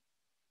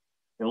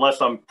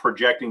unless I'm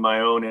projecting my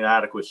own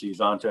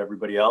inadequacies onto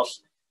everybody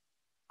else,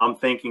 I'm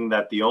thinking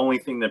that the only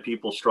thing that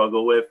people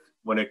struggle with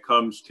when it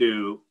comes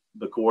to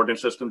the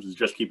coordinate systems is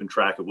just keeping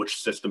track of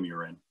which system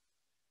you're in.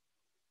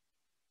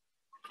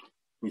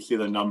 You see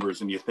the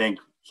numbers and you think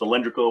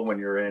cylindrical when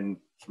you're in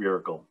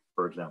spherical,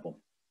 for example.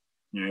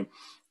 You know?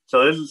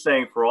 So this is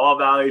saying for all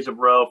values of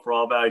rho, for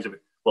all values of,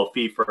 well,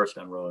 phi first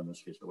and rho in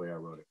this case, the way I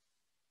wrote it.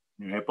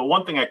 Okay? But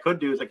one thing I could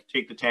do is I could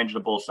take the tangent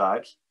of both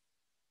sides,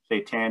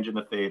 say tangent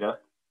of theta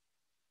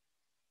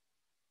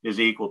is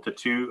equal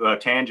to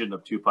tangent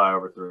of 2 pi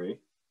over 3.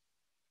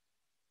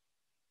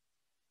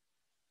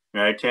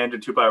 All right,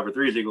 tangent 2 pi over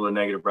 3 is equal to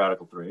negative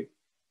radical 3.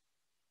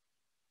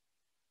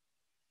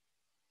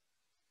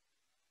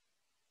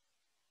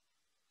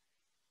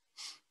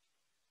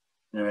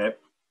 All right.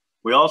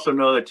 We also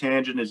know that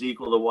tangent is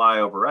equal to y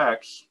over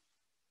x.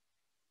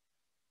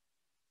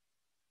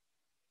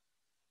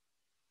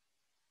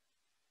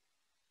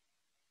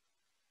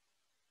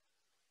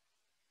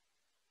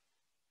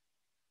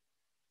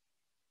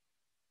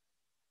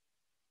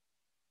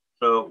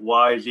 So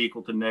y is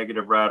equal to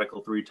negative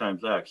radical 3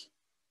 times x.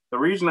 The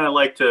reason I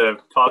like to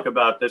talk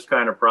about this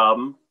kind of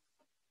problem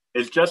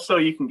is just so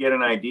you can get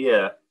an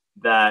idea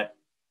that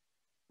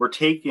we're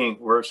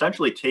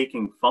essentially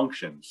taking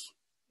functions,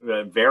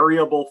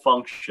 variable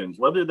functions,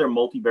 whether they're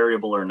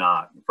multivariable or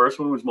not. The first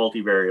one was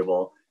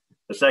multivariable.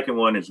 The second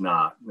one is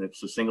not.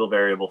 It's a single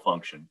variable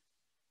function.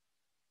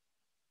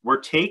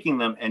 We're taking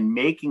them and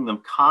making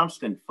them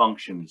constant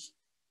functions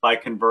by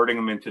converting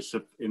them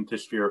into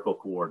spherical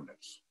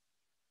coordinates.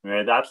 All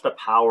right, that's the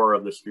power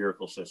of the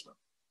spherical system.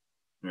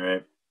 All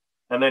right,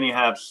 and then you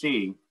have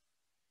C.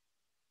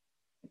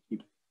 I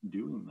keep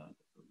doing that.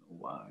 I don't know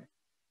why.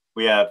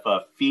 We have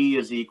phi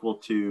is equal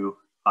to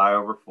pi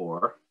over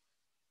 4.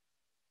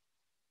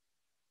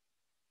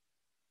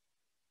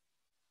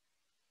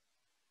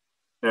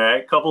 All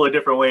right, a couple of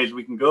different ways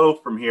we can go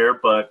from here,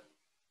 but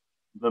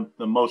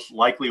the most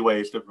likely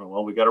way is different.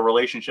 Well, we got a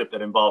relationship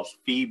that involves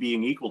phi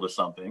being equal to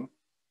something,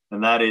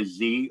 and that is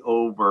z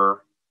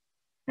over,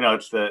 you know,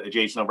 it's the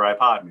adjacent over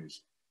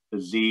hypotenuse, the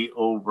z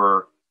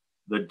over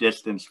the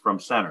distance from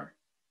center.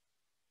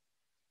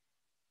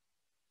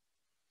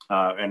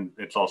 And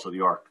it's also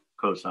the arc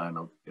cosine.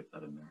 I'll get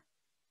that in there.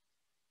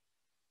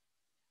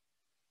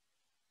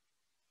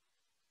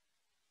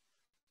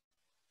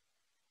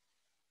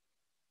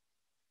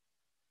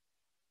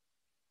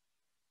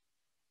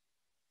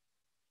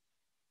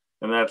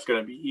 And that's going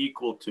to be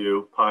equal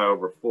to pi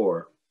over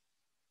 4.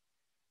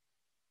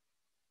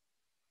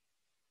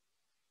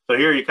 So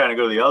here you kind of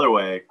go the other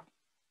way,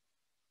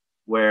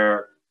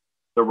 where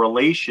the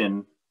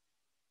relation,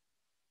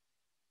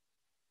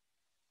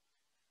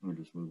 let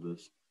me just move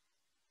this.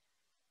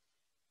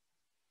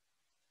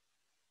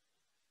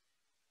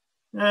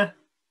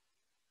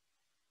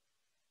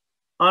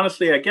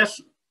 Honestly, I guess,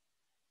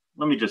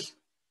 let me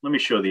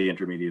show the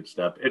intermediate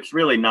step. It's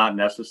really not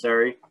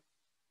necessary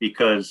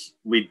because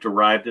we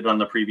derived it on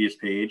the previous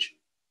page,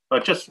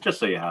 but just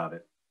so you have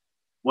it.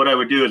 What I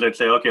would do is I'd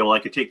say, okay, well, I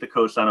could take the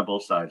cosine of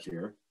both sides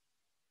here.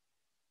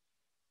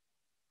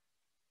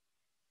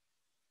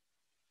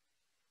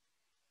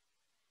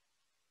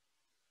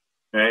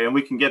 Okay, and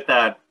we can get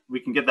that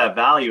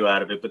value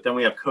out of it, but then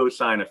we have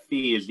cosine of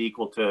phi is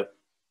equal to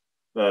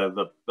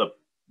the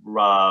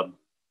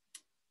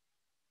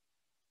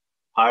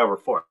pi over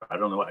 4. I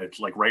don't know, it's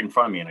like right in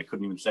front of me and I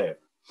couldn't even say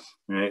it.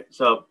 right?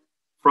 So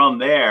from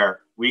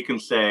there, we can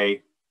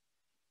say,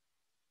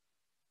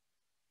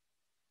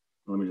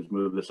 let me just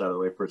move this out of the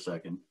way for a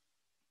second.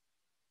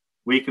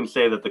 We can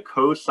say that the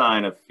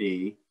cosine of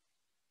phi,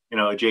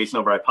 adjacent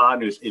over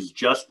hypotenuse, is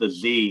just the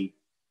z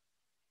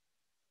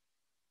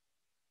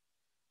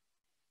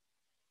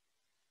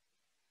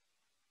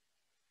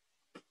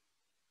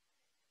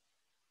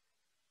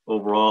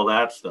over all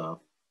that stuff.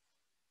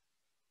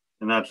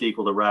 And that's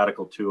equal to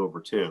radical 2 over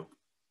 2.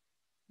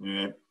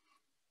 Right?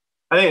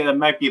 I think that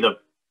might be the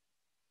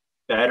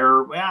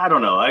better, I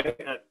don't know.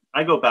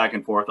 I go back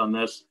and forth on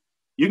this.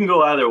 You can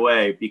go either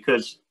way,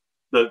 because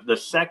the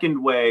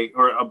second way,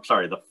 or I'm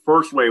sorry, the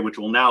first way, which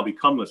will now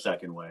become the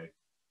second way,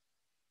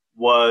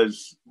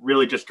 was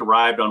really just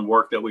derived on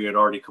work that we had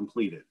already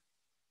completed.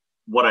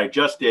 What I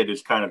just did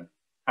is kind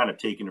of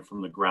taking it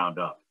from the ground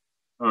up.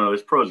 I don't know,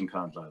 there's pros and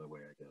cons either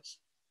way, I guess.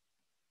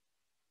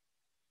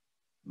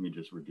 Let me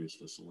just reduce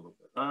this a little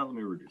bit. Let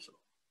me reduce it.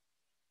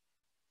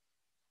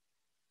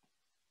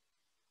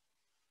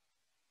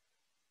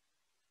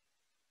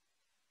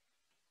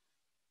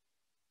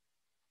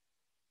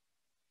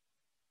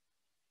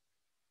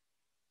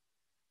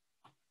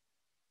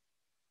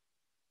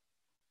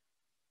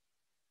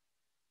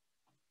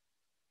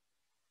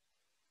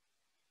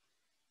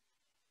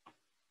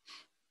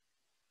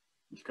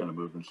 Just kind of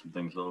moving some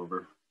things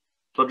over.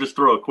 So I'll just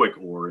throw a quick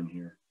or in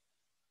here.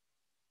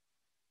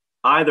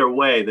 Either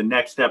way, the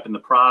next step in the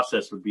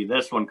process would be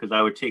this one, because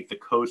I would take the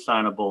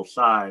cosine of both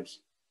sides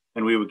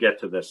and we would get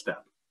to this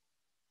step.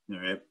 All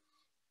right.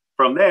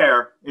 From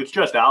there, it's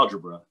just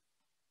algebra.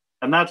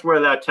 And that's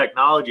where that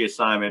technology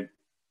assignment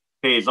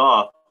pays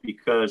off,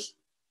 because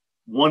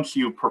once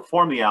you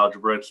perform the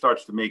algebra, it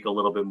starts to make a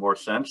little bit more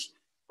sense.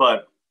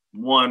 But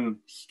one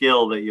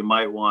skill that you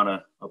might want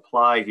to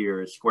apply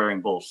here is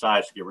squaring both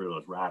sides to get rid of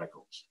those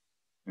radicals.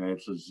 All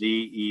right, so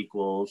z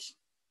equals,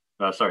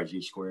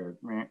 z squared,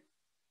 right?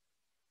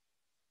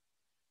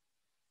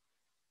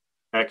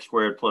 X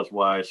squared plus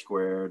y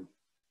squared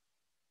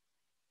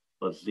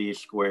plus z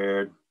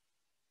squared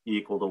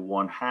equal to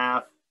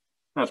 1/2.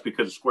 That's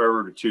because the square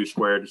root of 2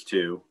 squared is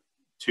 2.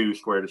 2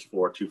 squared is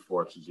 4.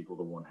 2/4 is equal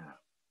to 1/2.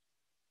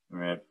 All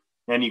right.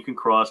 And you can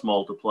cross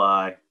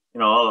multiply,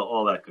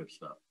 all that good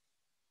stuff.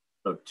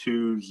 So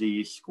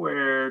 2z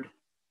squared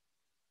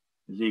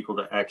is equal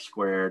to x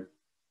squared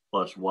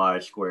plus y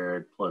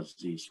squared plus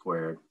z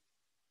squared.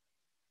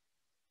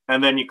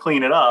 And then you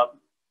clean it up,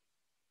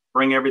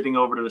 bring everything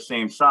over to the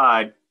same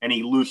side,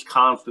 any loose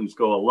constants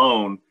go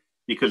alone,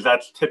 because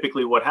that's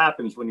typically what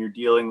happens when you're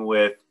dealing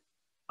with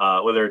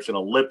whether it's an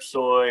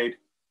ellipsoid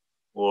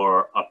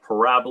or a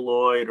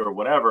paraboloid or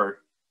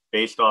whatever,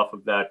 based off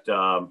of that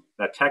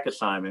tech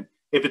assignment.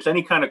 If it's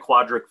any kind of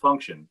quadratic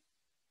function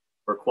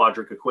or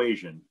quadratic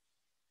equation,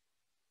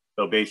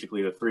 so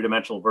basically a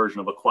three-dimensional version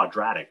of a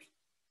quadratic,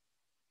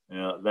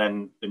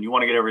 then you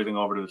want to get everything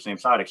over to the same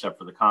side except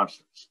for the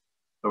constants.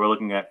 So we're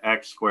looking at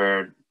x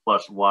squared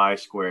plus y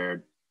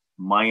squared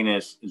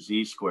minus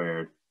z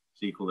squared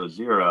is equal to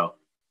 0.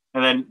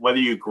 And then whether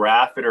you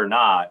graph it or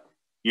not,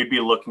 you'd be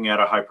looking at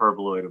a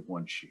hyperboloid of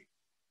one sheet.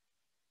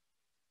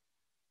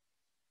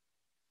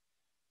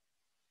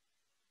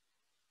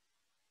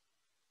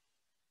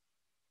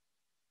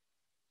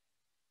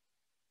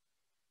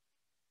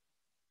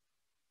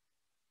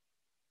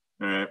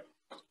 All right.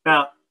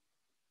 Now,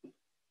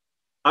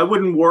 I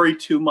wouldn't worry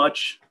too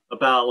much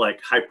about like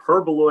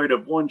hyperboloid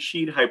of one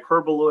sheet,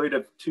 hyperboloid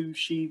of two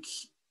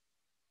sheets.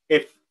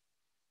 If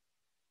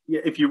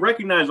you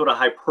recognize what a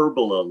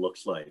hyperbola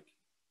looks like,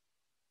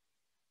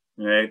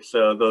 right?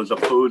 So those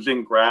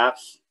opposing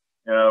graphs,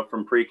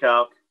 from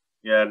pre-calc,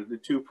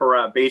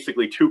 the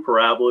basically two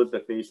parabolas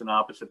that face in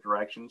opposite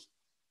directions.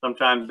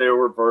 Sometimes they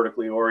were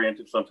vertically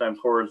oriented, sometimes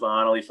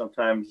horizontally,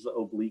 sometimes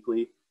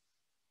obliquely.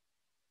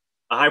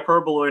 A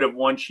hyperboloid of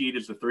one sheet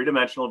is the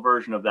three-dimensional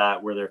version of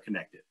that where they're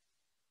connected.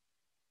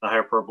 The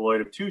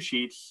hyperboloid of two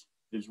sheets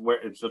is where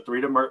it's a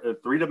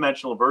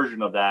three-dimensional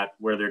version of that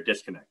where they're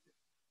disconnected.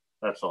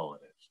 That's all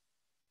it is.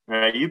 All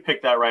right, you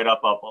pick that right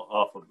up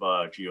off of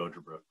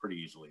GeoGebra pretty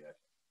easily, I think.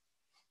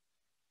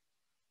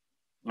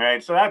 All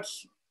right, so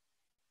that's,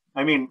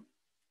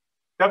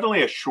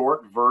 definitely a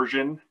short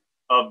version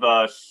of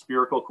the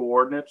spherical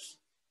coordinates,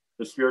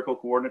 the spherical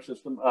coordinate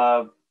system.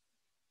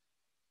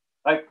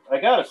 I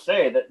gotta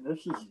say that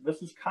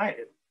this is kind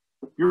of,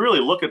 if you really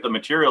look at the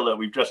material that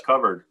we've just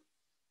covered,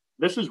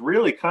 this is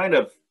really kind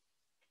of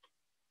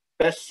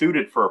best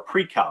suited for a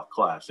pre-calc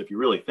class if you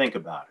really think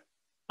about it.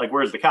 Like,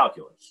 where's the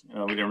calculus?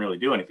 We didn't really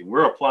do anything.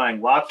 We're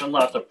applying lots and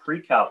lots of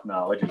pre-calc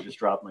knowledge. I just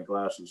dropped my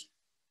glasses.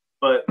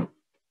 But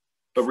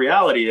the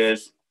reality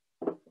is,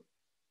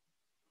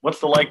 what's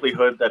the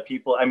likelihood that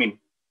people,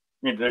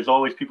 there's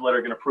always people that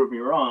are going to prove me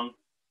wrong,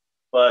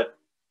 but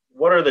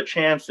what are the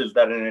chances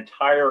that an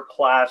entire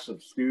class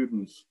of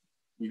students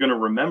is going to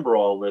remember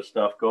all this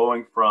stuff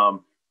going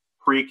from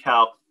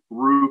pre-calc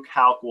through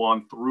Calc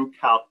 1 through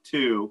Calc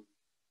 2,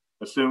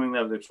 assuming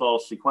that it's all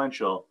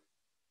sequential,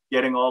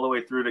 getting all the way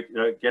through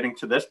to getting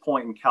to this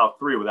point in Calc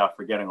 3 without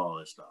forgetting all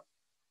this stuff?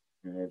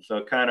 And so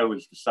it kind of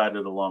was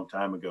decided a long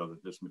time ago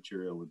that this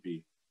material would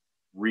be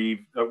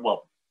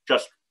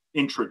just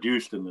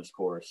introduced in this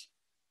course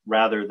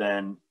rather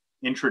than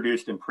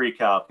introduced in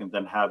pre-calc and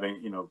then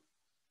having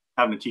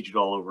to teach it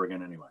all over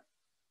again anyway.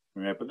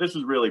 All right, but this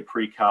is really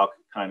pre-calc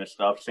kind of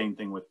stuff. Same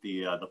thing with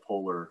the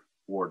polar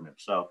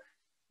coordinates. So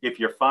if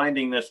you're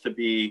finding this to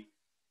be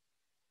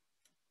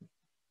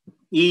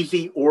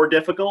easy or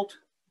difficult,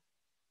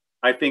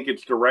 I think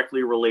it's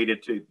directly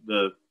related to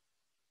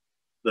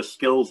the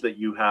skills that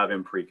you have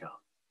in pre-calc.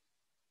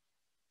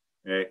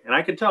 Okay? And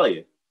I can tell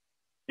you,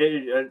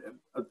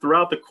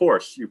 throughout the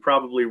course, you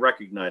probably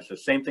recognize the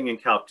same thing in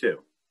Calc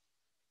 2.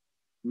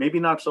 Maybe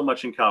not so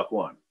much in Calc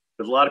 1,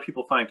 because a lot of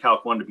people find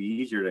Calc 1 to be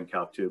easier than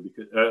Calc 2,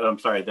 because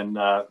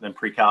than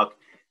pre-calc,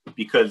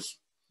 because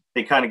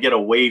they kind of get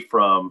away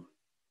from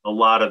a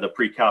lot of the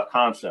pre-calc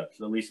concepts,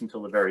 at least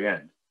until the very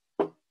end.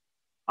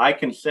 I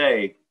can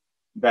say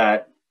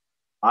that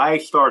I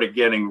started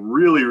getting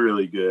really,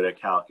 really good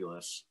at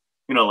calculus,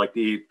 like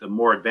the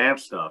more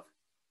advanced stuff,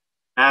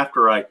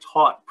 after I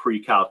taught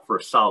pre-calc for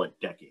a solid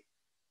decade.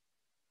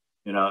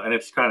 And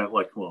it's kind of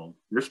like, well,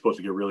 you're supposed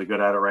to get really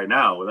good at it right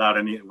now without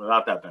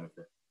that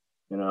benefit.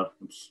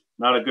 It's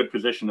not a good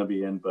position to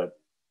be in, but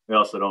we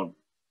also don't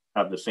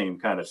have the same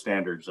kind of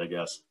standards, I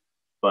guess.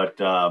 But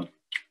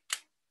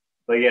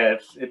yeah,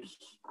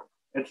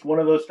 it's one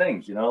of those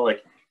things,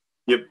 like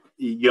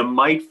you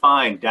might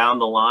find down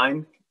the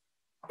line,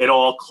 it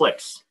all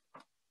clicks.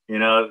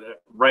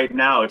 Right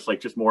now it's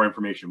like just more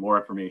information.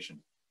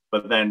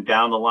 But then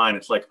down the line,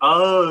 it's like,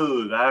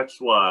 oh, that's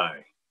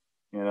why.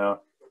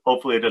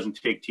 Hopefully it doesn't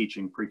take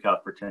teaching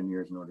pre-calc for 10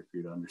 years in order for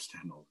you to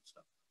understand all this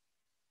stuff.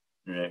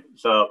 All right.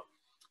 So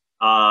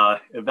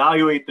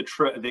evaluate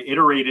the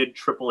iterated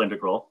triple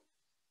integral.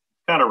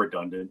 Kind of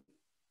redundant.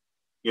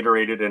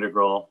 Iterated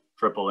integral,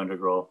 triple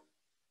integral,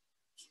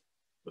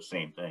 the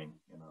same thing.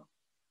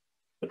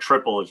 The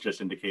triple is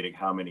just indicating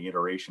how many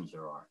iterations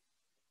there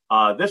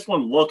are. This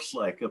one looks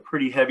like a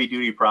pretty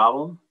heavy-duty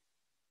problem.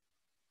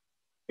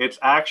 It's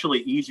actually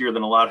easier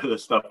than a lot of the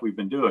stuff we've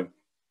been doing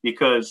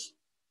because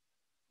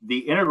the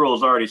integral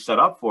is already set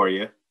up for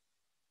you,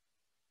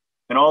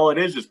 and all it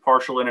is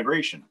partial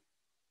integration.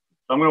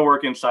 So I'm going to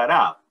work inside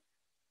out.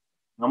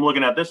 I'm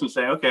looking at this and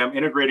saying, okay, I'm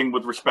integrating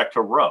with respect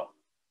to rho.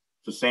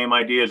 It's the same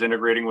idea as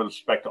integrating with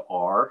respect to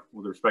r,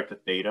 with respect to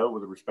theta,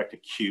 with respect to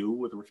q,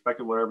 with respect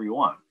to whatever you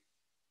want.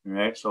 All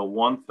right, so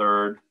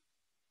 1/3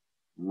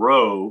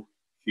 rho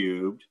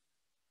cubed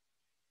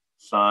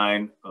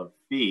sine of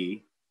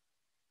phi,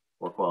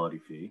 4 quality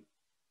phi.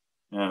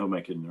 Who am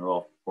I kidding? They're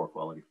all 4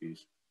 quality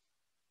phis.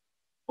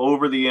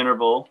 Over the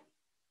interval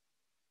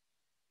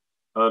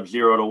of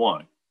 0 to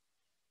 1.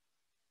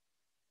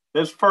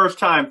 This first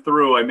time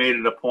through, I made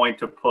it a point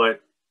to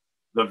put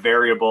the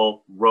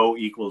variable rho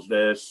equals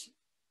this,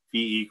 phi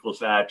equals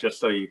that, just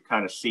so you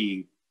kind of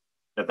see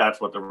that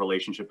that's what the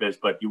relationship is,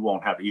 but you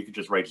won't have it. You could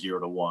just write 0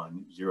 to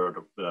 1,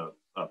 0 to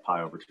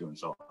pi over 2, and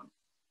so on.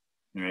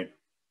 All right.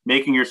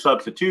 Making your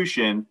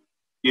substitution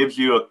gives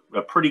you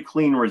a pretty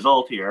clean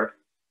result here.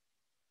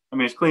 I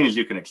mean, as clean as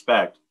you can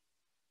expect.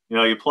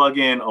 You plug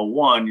in a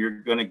 1,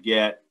 you're going to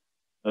get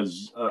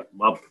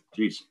well,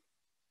 geez,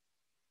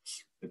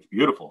 it's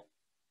beautiful.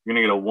 You're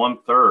going to get a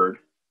 1/3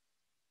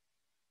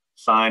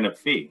 sine of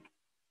phi.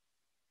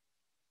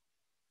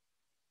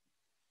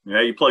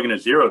 Yeah, you plug in a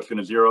 0, it's going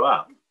to zero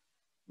out.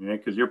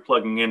 Because you're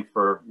plugging in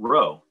for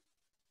rho.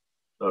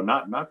 So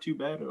not too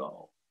bad at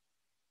all.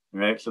 All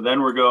right, so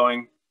then we're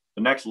going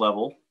the next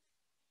level.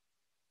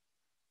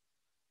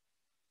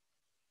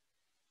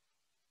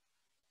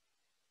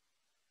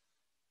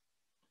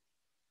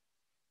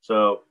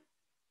 So,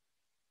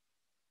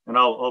 and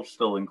I'll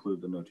still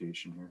include the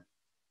notation here.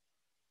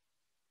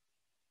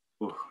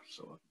 Ooh,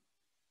 so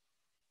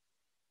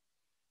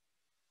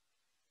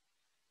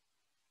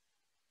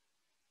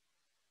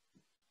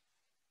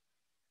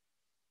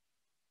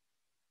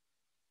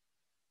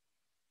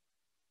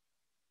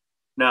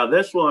now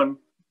this one,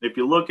 if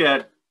you look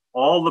at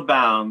all the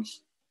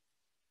bounds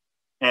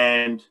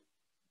and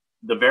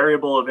the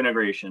variable of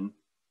integration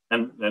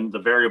and the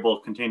variable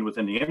contained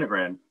within the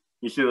integrand,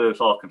 you see that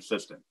it's all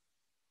consistent,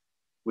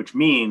 which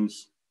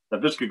means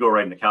that this could go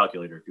right in the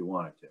calculator if you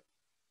wanted to.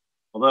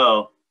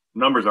 Although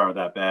numbers aren't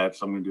that bad,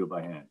 so I'm going to do it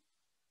by hand.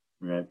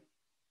 Right?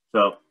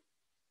 So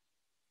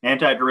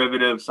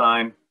antiderivative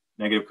sign,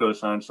 negative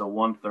cosine, so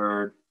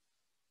 1/3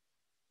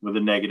 with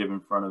a negative in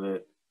front of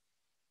it.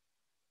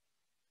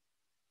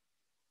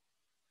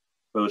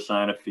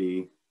 Cosine of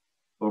phi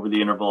over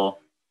the interval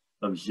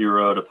of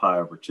 0 to pi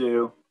over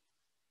 2.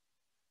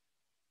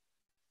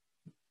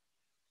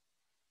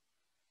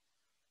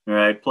 All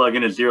right, plug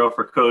in a 0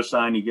 for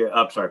cosine, you get,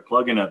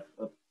 plug in a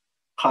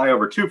pi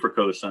over 2 for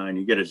cosine,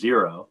 you get a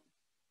 0.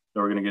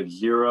 So we're going to get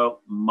 0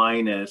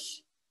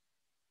 minus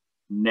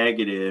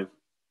negative.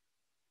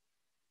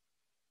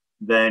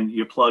 Then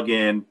you plug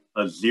in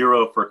a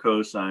 0 for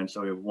cosine,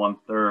 so we have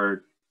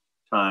 1/3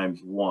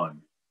 times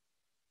 1.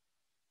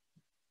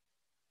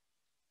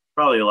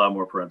 Probably a lot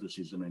more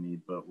parentheses than I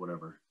need, but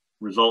whatever.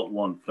 Result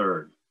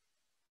 1/3.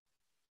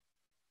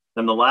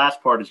 Then the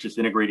last part is just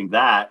integrating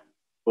that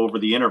over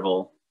the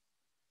interval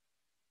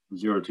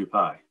 0 to 2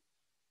 pi.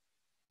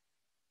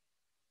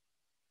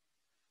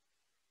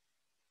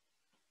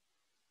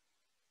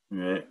 All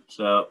right,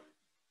 so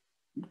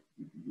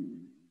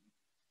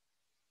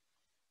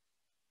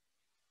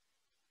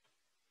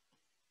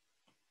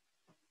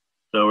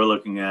we're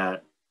looking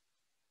at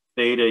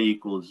theta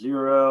equals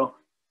 0,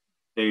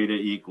 theta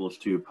equals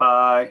 2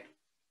 pi,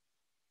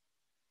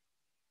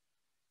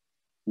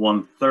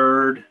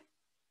 1/3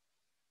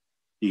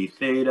 d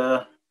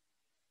theta.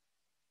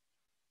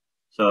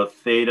 So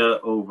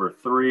theta over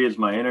 3 is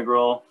my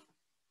integral,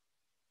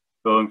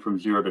 going from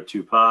 0 to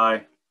 2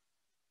 pi.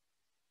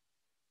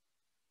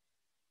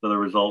 So the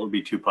result would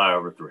be 2 pi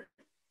over 3.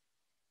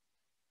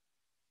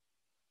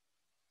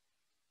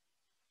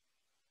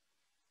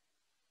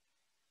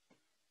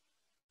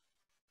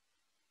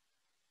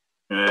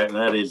 And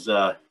that is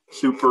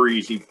super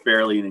easy,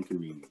 barely an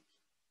inconvenience.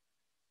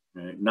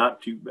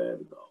 Not too bad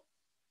at all.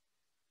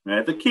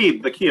 The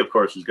key, of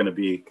course, is going to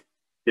be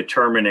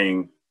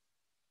determining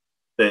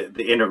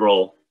the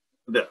integral,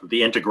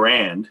 the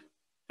integrand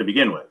to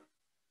begin with.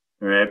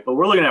 All right, but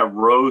we're looking at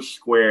rho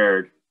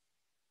squared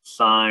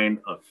sine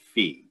of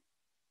phi.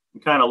 You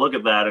kind of look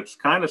at that. It's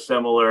kind of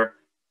similar.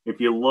 If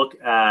you look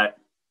at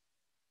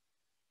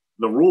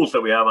the rules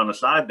that we have on the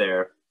side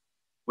there,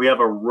 we have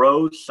a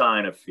rho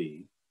sine of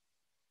phi.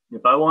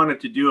 If I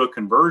wanted to do a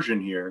conversion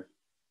here,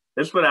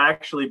 this would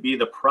actually be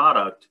the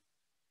product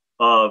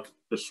of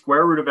the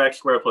square root of x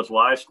squared plus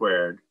y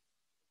squared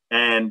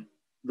and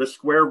the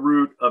square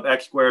root of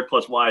x squared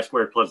plus y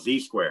squared plus z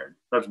squared.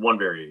 That's one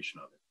variation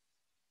of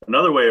it.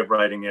 Another way of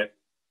writing it,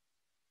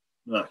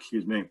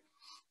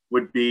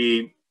 would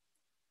be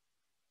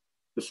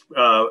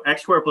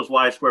x squared plus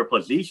y squared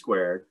plus z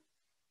squared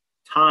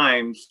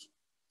times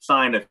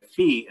sine of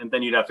phi, and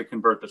then you'd have to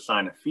convert the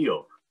sine of phi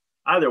over.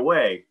 Either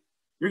way,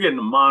 you're getting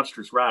a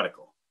monstrous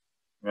radical,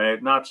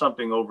 right? Not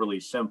something overly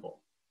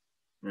simple,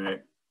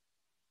 right?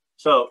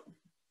 So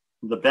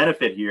the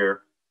benefit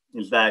here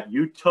is that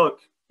you took,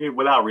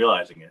 without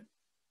realizing it,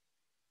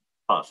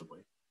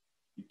 possibly,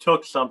 you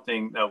took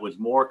something that was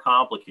more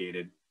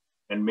complicated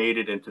and made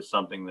it into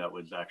something that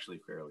was actually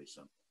fairly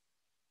simple.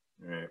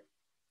 All right.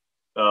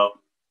 So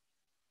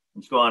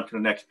let's go on to the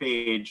next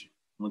page.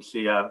 Let's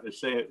see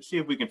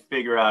if we can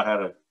figure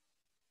out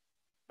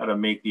how to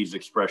make these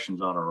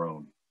expressions on our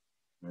own,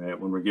 right,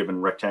 when we're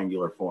given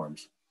rectangular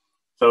forms.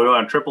 So we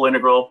want triple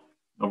integral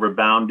over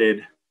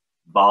bounded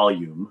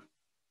volume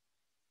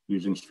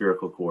using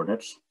spherical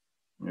coordinates.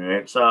 All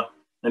right. So,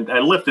 and I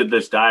lifted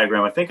this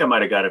diagram. I think I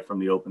might have got it from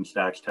the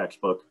OpenStax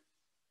textbook.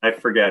 I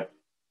forget.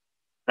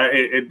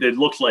 It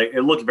looks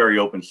very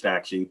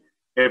OpenStaxy.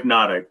 If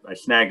not, I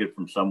snagged it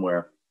from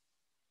somewhere.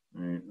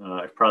 Right.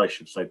 I probably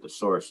should cite the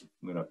source.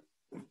 I'm going to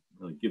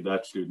really give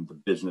that student the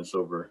business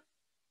over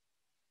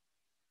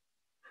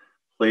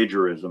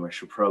plagiarism. I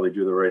should probably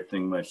do the right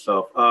thing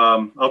myself.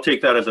 I'll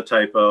take that as a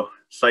typo.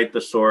 Cite the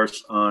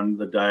source on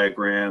the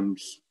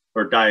diagrams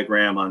or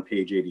diagram on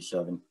page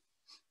 87.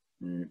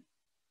 Right. I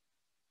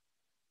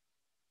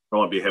don't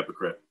want to be a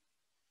hypocrite.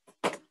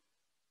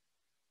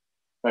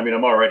 I mean,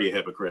 I'm already a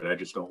hypocrite. I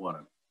just don't want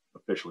to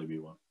officially be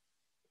one.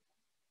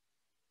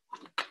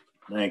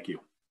 Thank you.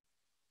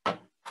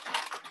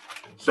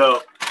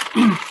 So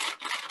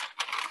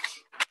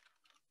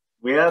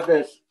we have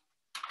this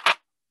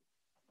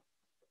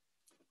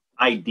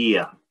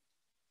idea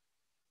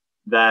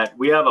that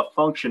we have a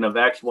function of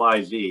x,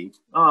 y, z.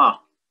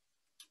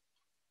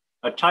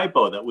 A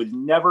typo that was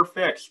never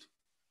fixed.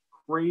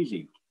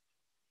 Crazy.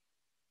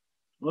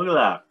 Look at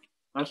that.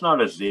 That's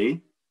not a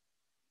z.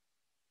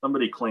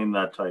 Somebody claim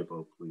that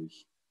typo,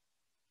 please.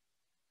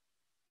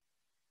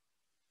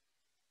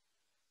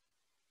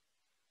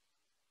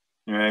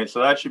 All right,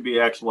 so that should be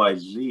x, y,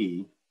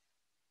 z.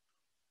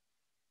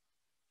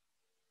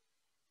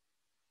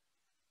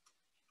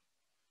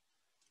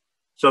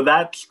 So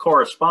that's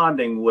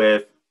corresponding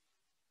with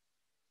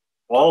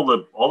all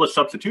the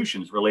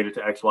substitutions related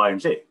to x, y,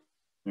 and z.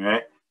 All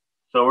right,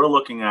 so we're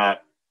looking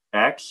at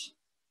x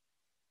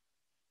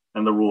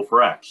and the rule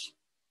for x,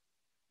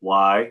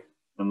 y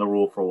and the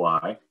rule for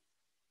y,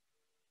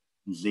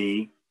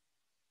 z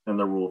and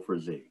the rule for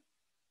z.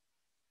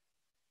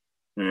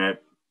 All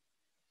right.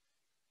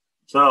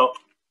 So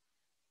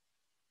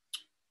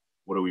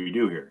what do we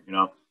do here? You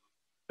know,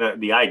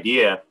 the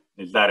idea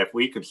is that if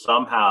we could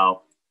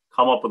somehow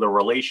come up with a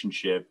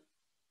relationship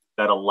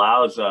that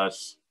allows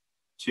us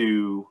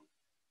to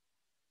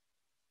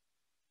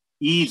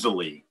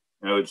easily,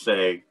 I would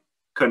say,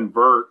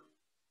 convert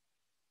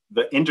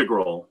the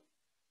integral,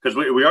 because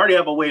we already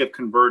have a way of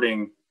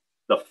converting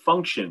the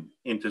function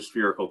into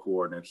spherical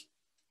coordinates.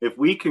 If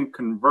we can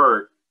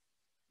convert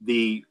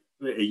it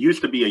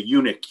used to be a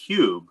unit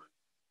cube,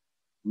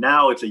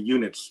 now it's a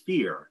unit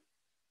sphere.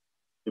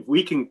 If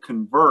we can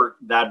convert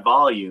that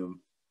volume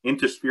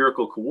into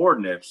spherical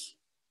coordinates,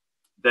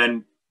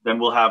 then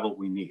we'll have what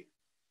we need.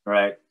 All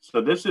right.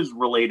 So this is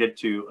related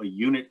to a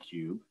unit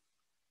cube.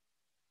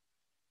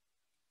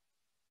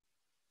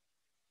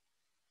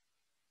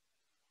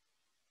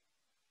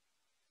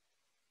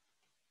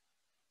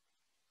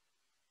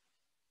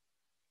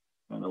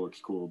 Kind of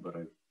looks cool, but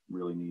I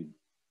really need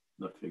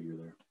the figure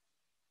there.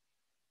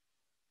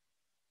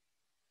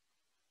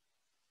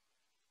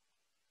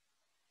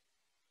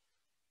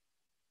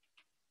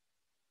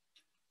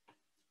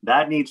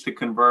 That needs to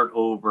convert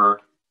over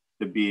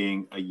to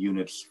being a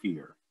unit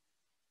sphere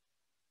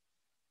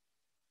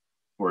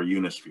or a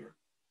unisphere.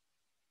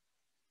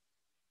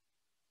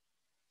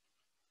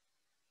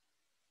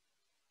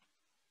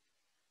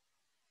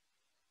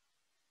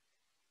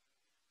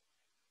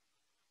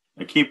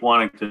 I keep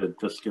wanting to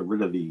just get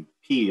rid of the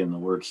P in the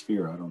word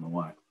sphere. I don't know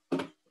why.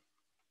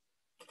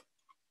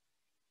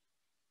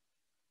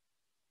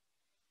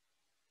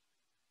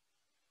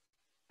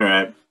 All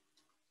right.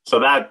 So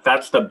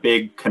that's the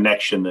big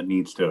connection that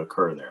needs to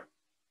occur there.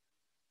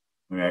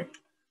 Okay.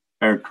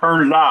 And it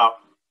turns out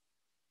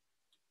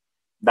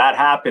that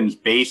happens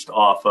based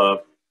off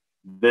of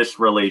this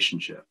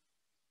relationship.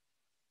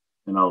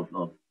 And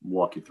I'll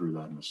walk you through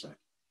that in a sec.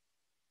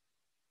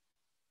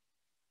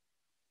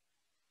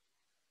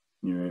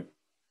 All right.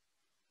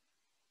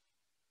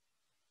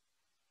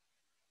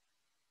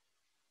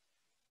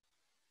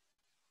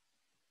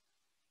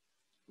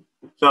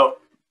 So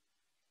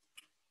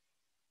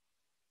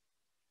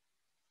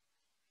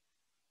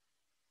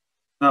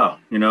oh,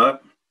 you know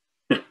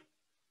what?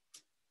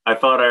 I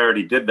thought I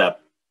already did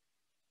that.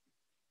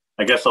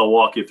 I guess I'll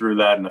walk you through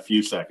that in a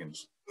few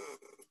seconds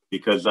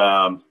because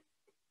I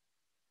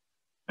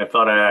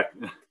thought I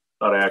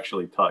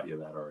actually taught you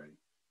that already.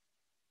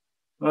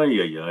 Oh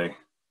yeah.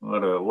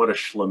 What a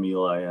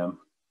schlemiel I am.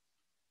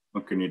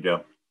 What can you do?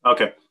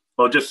 Okay.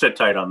 Well, just sit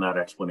tight on that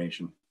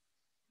explanation.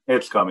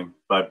 It's coming,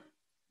 but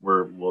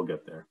we'll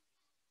get there.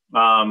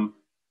 Although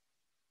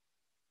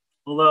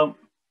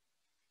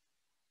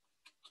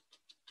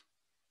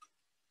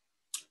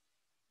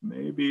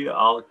maybe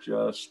I'll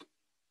just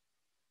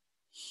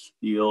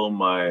steal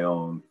my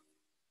own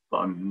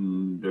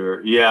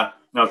thunder. Yeah.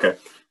 Okay.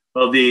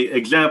 Well, the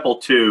example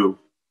 2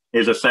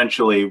 is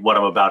essentially what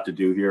I'm about to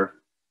do here.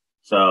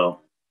 So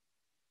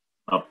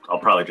I'll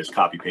probably just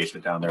copy paste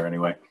it down there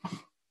anyway.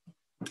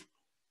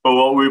 But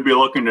what we'd be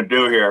looking to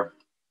do here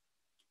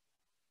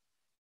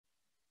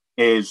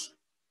is,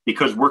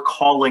 because we're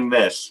calling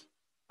this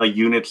a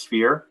unit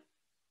sphere,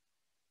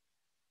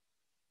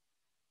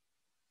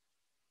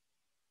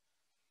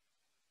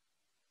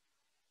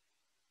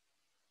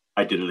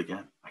 I did it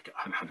again.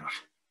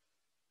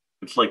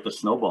 It's like the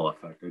snowball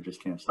effect. I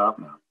just can't stop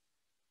now.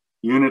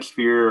 Unit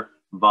sphere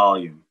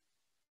volume.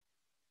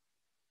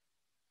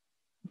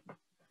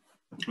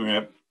 All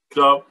right.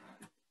 So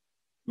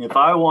if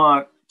I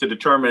want to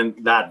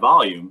determine that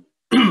volume,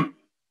 and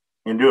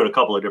do it a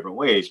couple of different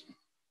ways,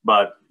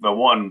 but the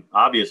one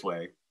obvious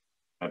way,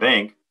 I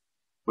think,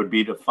 would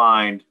be to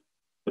find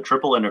the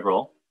triple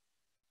integral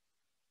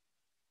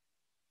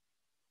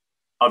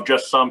of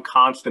just some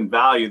constant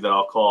value that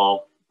I'll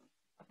call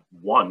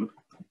 1,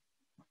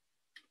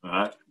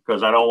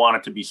 because I don't want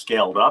it to be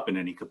scaled up in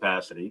any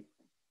capacity.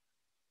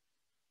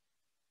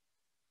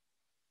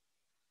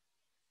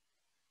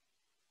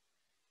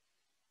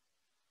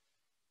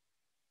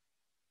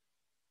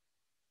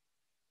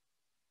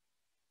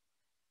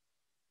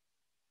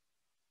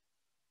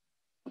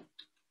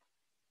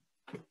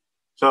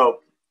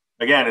 So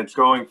again, it's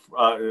going,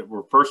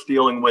 we're first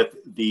dealing with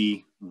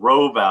the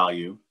rho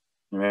value,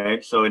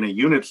 right? So in a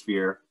unit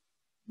sphere,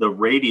 the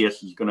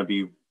radius is going to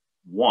be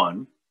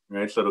 1,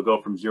 right? So it'll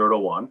go from 0 to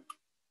 1.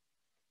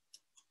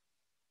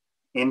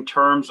 In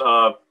terms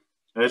of,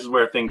 this is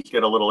where things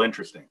get a little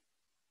interesting.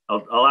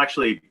 I'll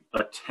actually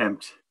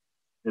attempt,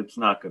 it's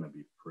not going to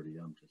be pretty,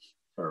 I'm just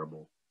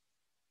terrible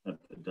at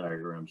the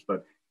diagrams,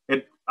 but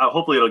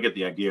hopefully it'll get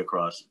the idea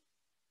across.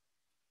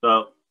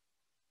 So,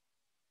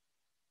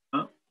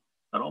 oh,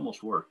 that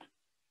almost worked.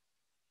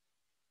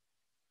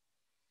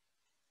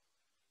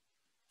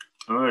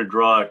 I'm going to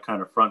draw it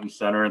kind of front and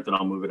center, and then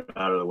I'll move it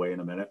out of the way in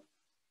a minute.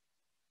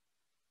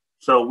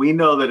 So we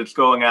know that it's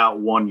going out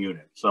 1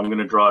 unit. So I'm going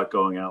to draw it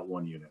going out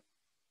 1 unit.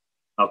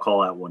 I'll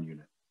call that 1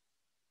 unit.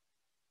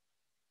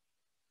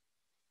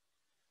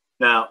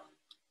 Now,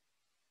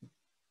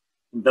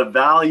 the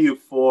value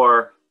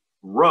for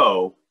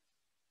rho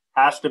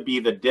has to be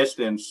the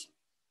distance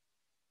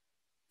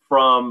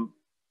from,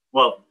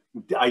 well,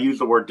 I use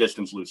the word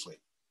distance loosely,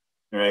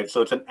 right?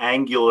 So it's an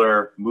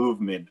angular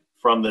movement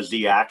from the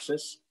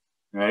z-axis,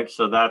 right?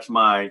 So that's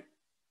my, I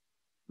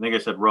think I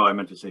said rho, I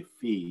meant to say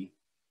phi.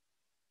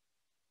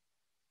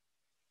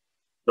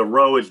 The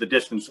rho is the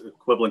distance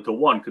equivalent to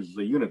 1 because it's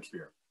a unit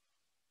sphere.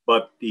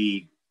 But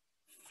the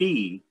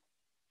phi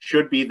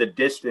should be the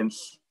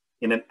distance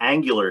in an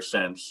angular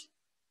sense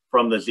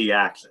from the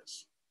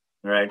z-axis,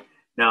 all right?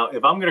 Now,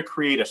 if I'm going to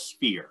create a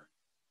sphere,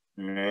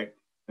 all right,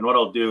 and what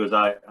I'll do is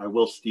I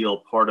will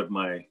steal part of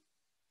my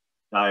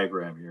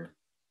diagram here.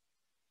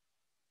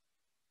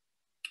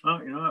 Oh,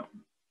 you know what?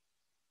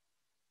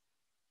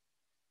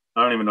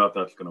 I don't even know if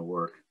that's going to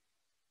work.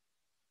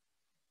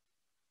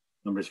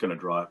 I'm just going to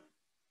draw it.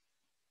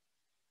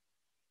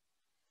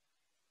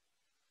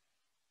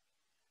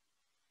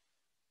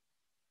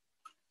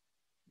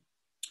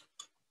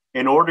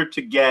 In order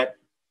to get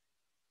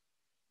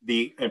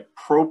the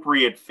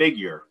appropriate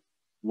figure,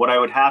 what I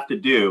would have to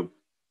do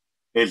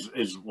is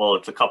well,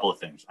 it's a couple of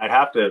things. I'd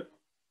have to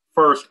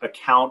first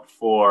account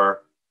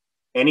for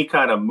any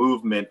kind of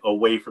movement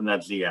away from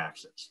that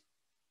z-axis.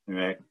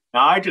 Right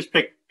now, I just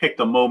pick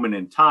the moment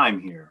in time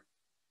here,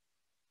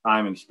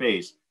 time and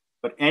space,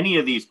 but any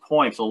of these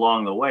points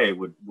along the way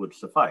would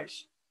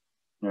suffice.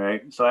 All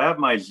right, so I have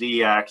my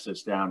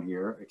z-axis down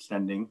here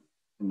extending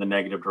in the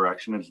negative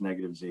direction. It's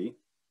negative z.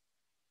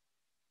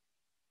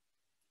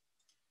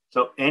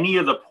 So any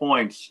of the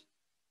points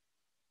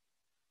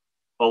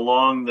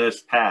along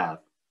this path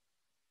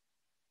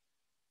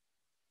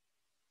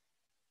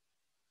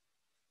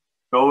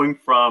going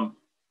from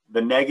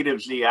the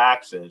negative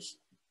z-axis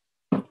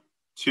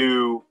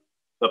to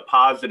the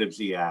positive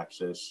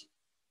z-axis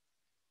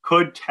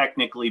could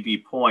technically be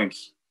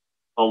points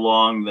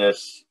along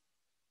this,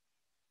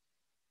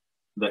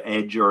 the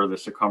edge or the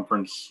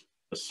circumference,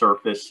 the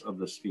surface of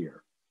the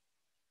sphere.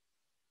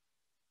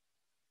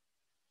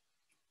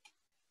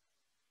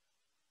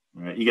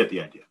 All right, you get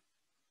the idea.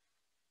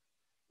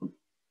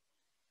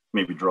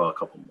 Maybe draw a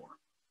couple more.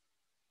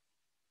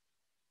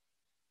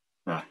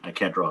 Nah, I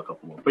can't draw a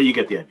couple more, but you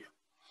get the idea.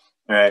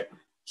 All right,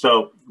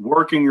 so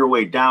working your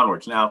way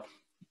downwards. Now,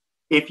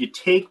 if you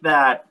take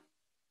that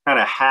kind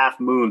of half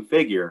moon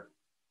figure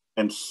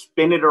and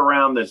spin it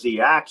around the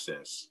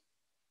z-axis,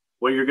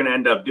 what you're going to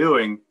end up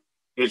doing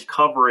is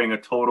covering a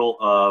total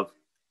of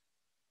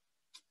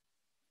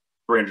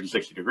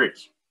 360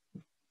 degrees.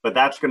 But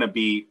that's going to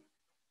be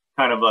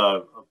kind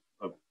of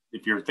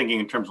if you're thinking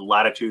in terms of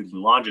latitudes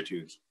and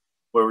longitudes,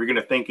 where we're going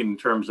to think in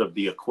terms of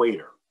the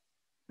equator.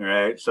 All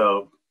right,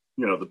 so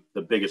you know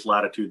the biggest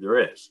latitude there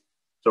is.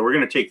 So we're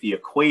going to take the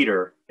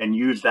equator and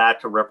use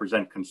that to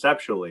represent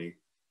conceptually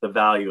the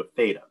value of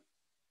theta.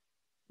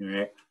 All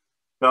right,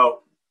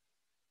 so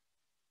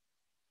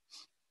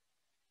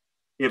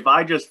if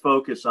I just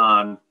focus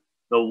on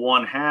the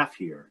 1/2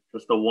 here,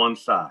 just the one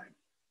side,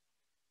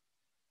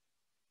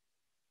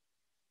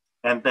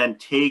 and then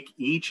take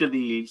each of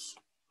these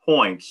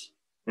points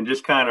and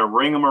just kind of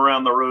ring them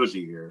around the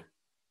rosy here,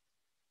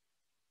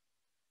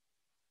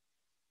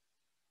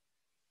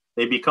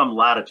 they become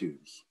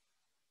latitudes.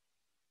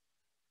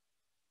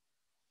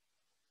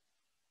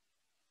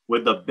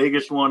 With the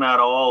biggest one out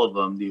of all of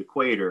them, the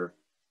equator,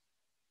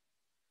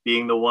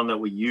 being the one that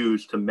we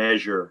use to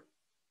measure,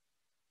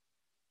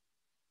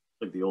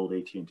 like the old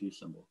AT&T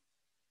symbol.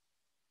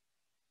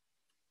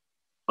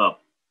 Well,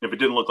 if it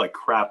didn't look like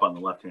crap on the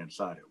left-hand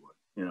side, it would,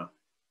 you know.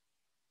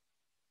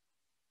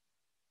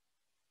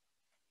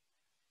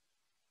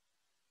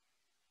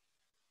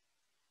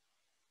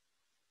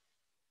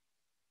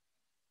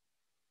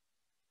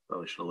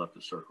 Probably should have left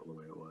the circle the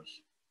way it was.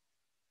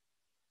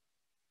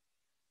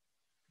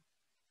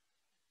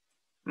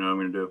 You know what I'm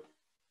going to do?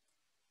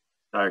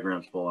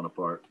 Diagram's falling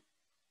apart.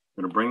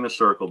 I'm going to bring the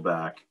circle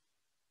back,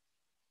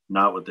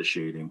 not with the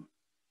shading.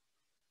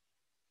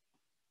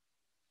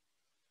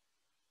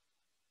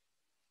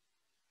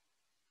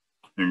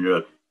 And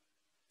just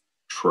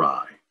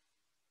try.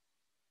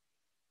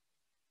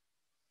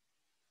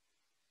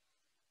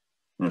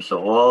 And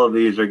so all of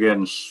these are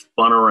getting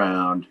spun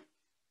around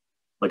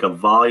like a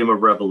volume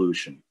of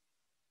revolution.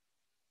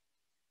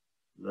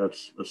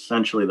 That's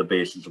essentially the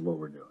basis of what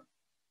we're doing.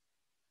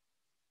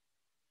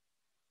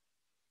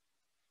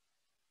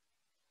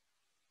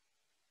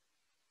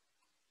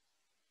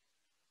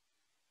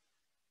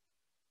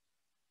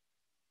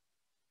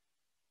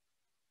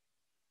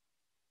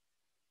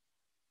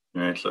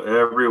 All right, so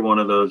every one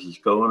of those is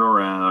going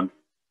around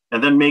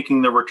and then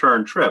making the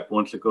return trip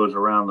once it goes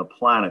around the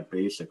planet,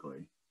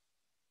 basically.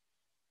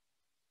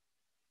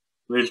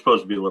 They're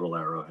supposed to be little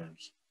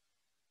arrowheads.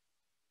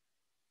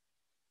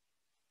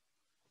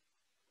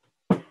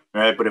 All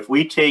right, but if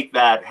we take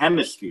that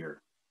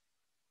hemisphere,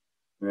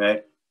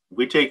 right, if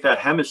we take that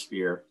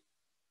hemisphere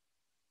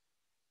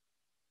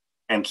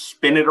and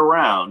spin it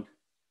around,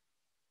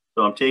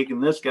 so I'm taking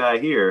this guy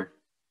here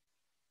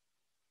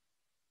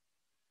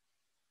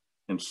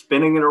and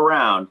spinning it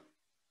around,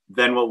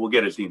 then what we'll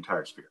get is the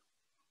entire sphere.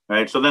 All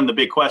right, so then the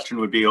big question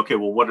would be, okay,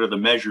 well, what are the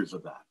measures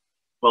of that?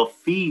 Well,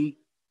 phi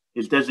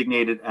is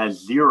designated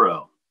as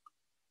 0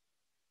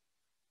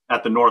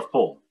 at the North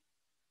Pole,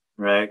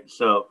 right?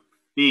 So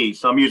phi,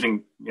 so I'm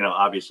using, you know,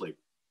 obviously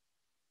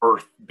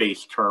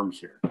Earth-based terms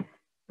here,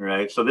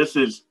 right? So this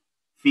is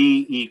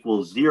phi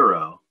equals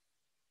 0.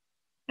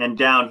 And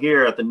down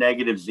here at the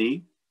negative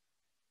z,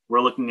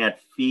 we're looking at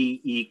phi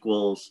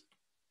equals,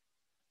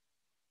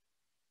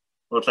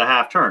 well, it's a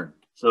half turn.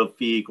 So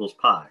phi equals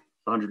pi,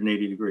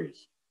 180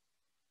 degrees.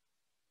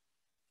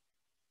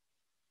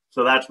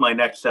 So that's my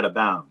next set of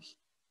bounds.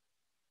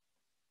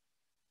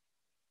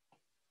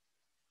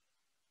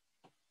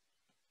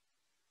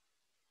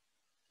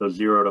 So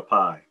 0 to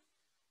pi.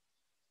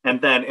 And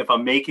then if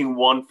I'm making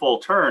one full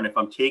turn, if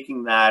I'm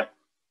taking that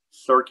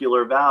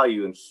circular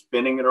value and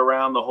spinning it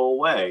around the whole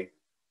way,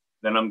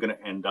 then I'm going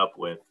to end up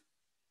with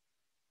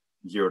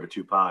 0 to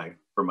 2 pi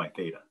for my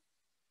theta.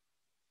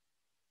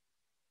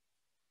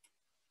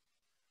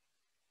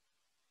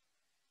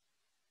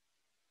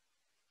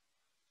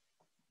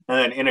 And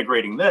then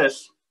integrating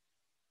this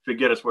should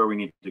get us where we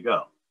need to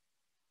go.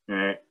 All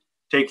right.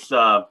 Takes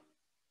a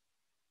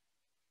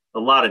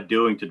lot of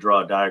doing to draw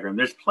a diagram.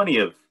 There's plenty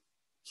of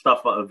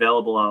stuff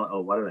available on,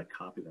 oh, why did I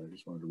copy that? I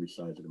just wanted to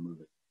resize it and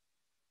move it.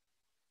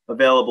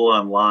 Available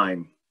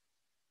online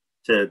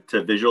to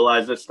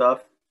visualize this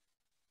stuff.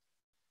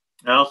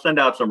 And I'll send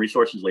out some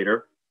resources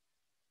later.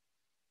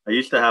 I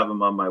used to have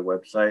them on my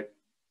website.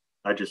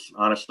 I just,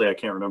 honestly, I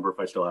can't remember if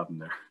I still have them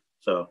there.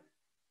 So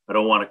I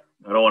don't want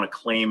to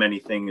claim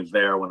anything is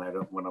there when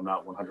I'm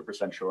not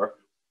 100% sure.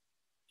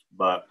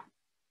 But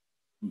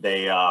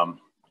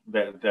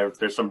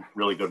there's some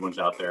really good ones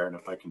out there, and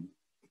if I can,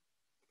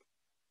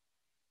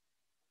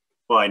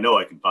 well, I know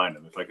I can find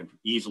them. If I can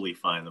easily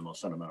find them, I'll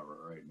send them out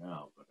right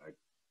now. But I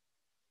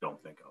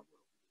don't think I will.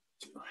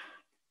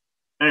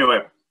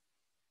 Anyway,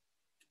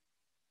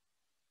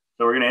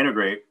 so we're going to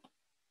integrate.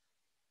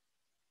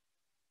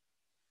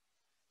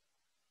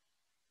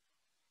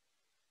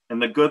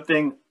 And the good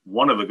thing,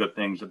 one of the good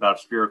things about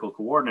spherical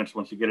coordinates,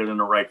 once you get it in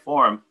the right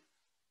form,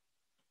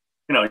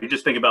 you know, you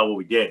just think about what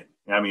we did.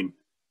 I mean,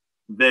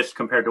 this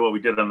compared to what we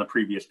did on the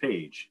previous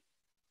page.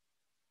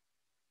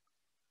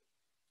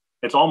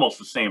 It's almost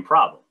the same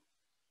problem,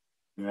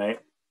 right?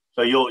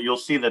 So you'll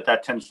see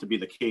that tends to be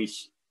the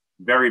case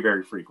very,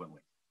 very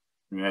frequently.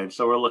 Right?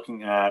 So we're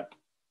looking at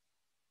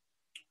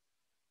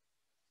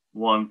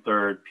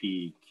 1/3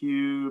 p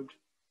cubed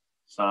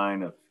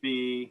sine of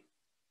phi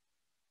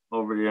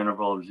over the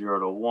interval of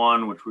 0 to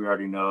 1, which we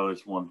already know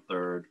is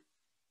 1/3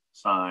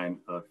 sine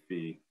of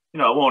phi. You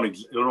know, it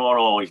won't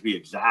always be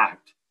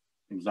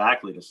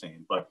exactly the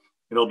same, but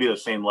it'll be the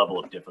same level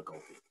of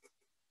difficulty.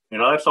 You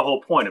know, that's the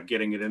whole point of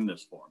getting it in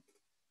this form.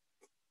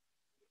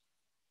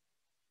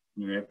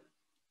 Okay.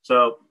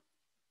 So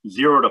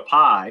 0 to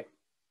pi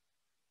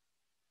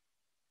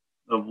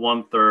of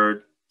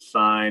 1/3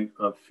 sine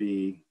of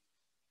phi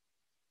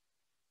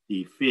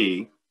d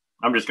phi.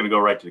 I'm just going to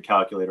go right to the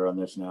calculator on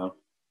this now.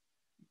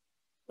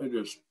 I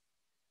just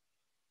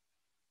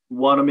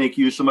want to make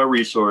use of my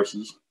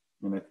resources.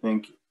 And I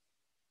think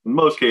in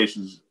most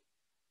cases,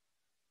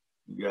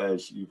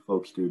 you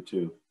folks do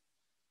too.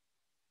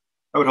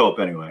 I would hope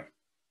anyway.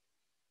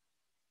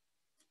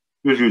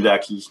 Just use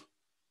x's.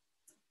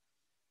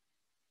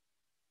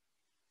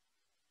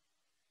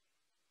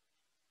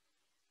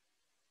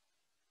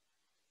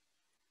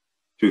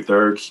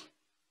 Two-thirds.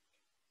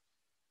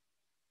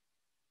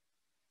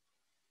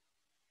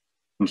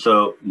 And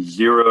so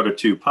 0 to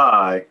 2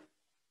 pi,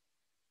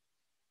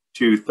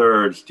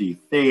 2/3 d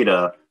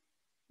theta,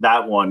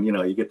 that one, you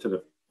know, you get to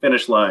the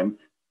finish line,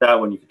 that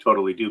one you can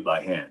totally do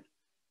by hand.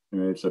 All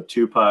right, so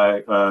 2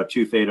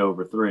 theta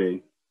over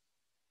 3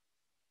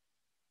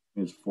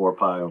 is 4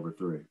 pi over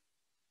 3.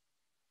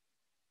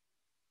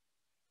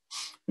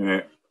 All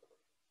right.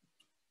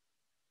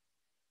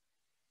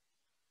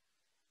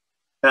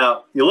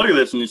 Now, you look at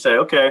this and you say,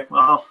 okay,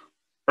 well,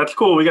 that's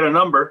cool. We got a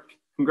number.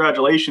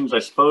 Congratulations, I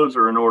suppose,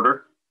 are in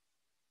order.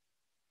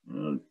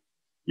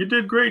 You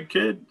did great,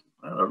 kid.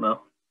 I don't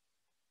know.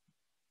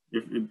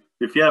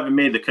 If you haven't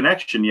made the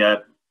connection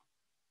yet,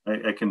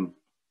 I can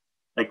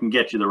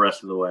get you the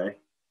rest of the way.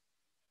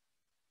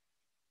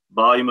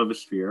 Volume of a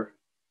sphere.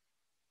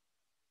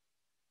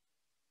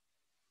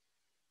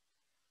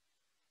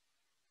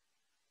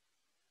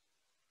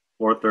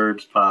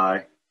 Four-thirds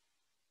pi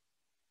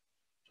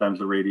times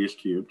the radius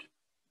cubed.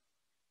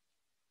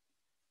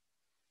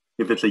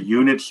 If it's a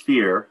unit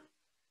sphere,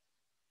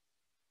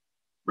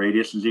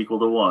 radius is equal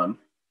to 1.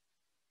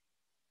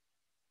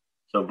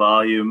 So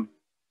volume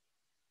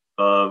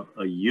of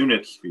a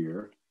unit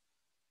sphere,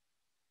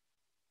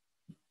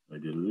 I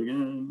did it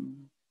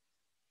again,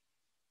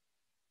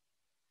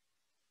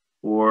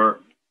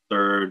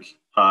 4/3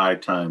 pi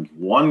times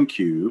 1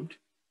 cubed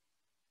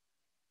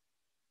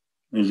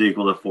is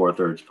equal to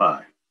 4/3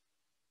 pi.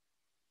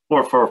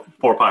 Or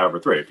 4 pi over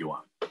 3 if you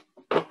want.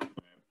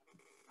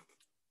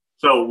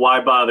 So why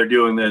bother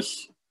doing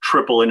this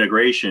triple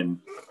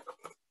integration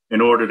in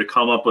order to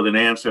come up with an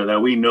answer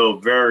that we know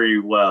very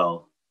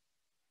well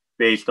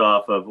based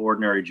off of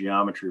ordinary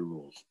geometry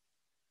rules?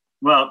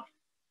 Well,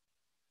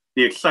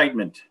 the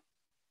excitement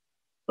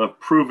of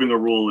proving a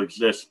rule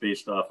exists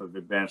based off of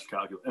advanced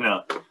calculus.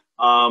 No,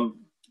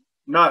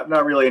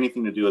 not really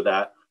anything to do with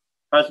that.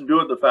 It has to do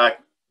with the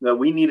fact that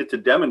we needed to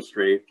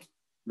demonstrate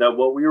that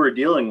what we were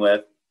dealing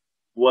with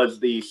was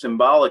the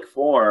symbolic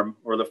form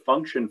or the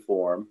function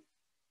form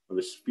or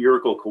the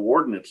spherical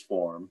coordinates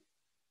form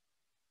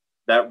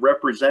that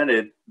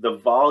represented the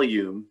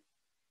volume,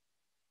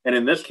 and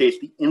in this case,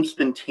 the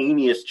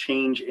instantaneous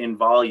change in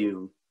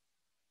volume,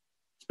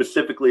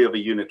 specifically of a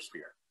unit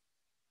sphere.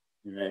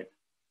 Right?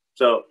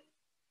 So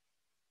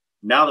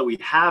now that we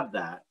have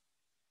that,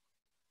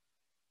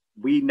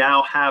 we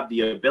now have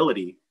the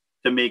ability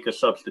to make a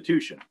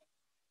substitution.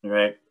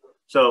 Right?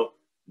 So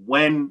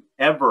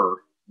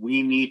whenever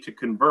we need to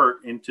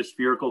convert into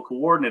spherical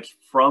coordinates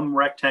from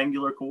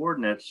rectangular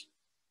coordinates,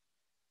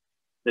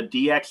 the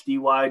dx, dy,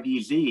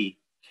 dz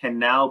can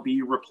now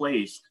be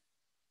replaced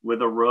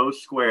with a rho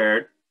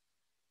squared.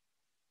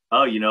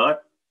 Oh, you know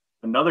what?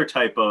 Another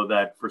typo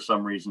that for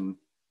some reason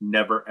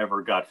never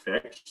ever got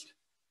fixed.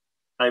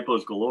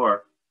 Typos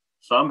galore.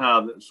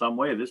 Somehow, some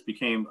way, this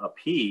became a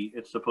P.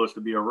 It's supposed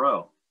to be a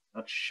rho.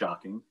 That's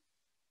shocking.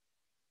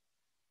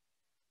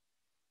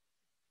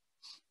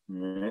 All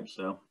right,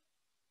 so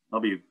I'll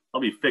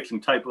be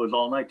fixing typos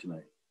all night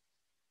tonight.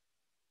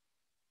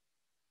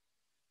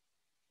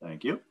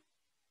 Thank you.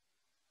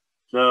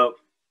 So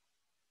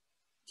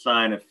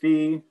sine of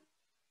phi,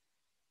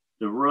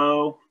 the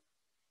rho,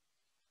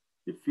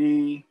 the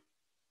phi,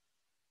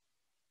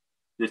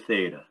 the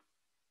theta.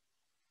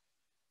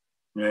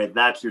 All right,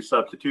 that's your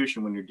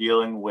substitution when you're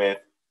dealing with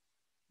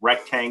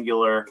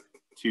rectangular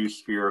to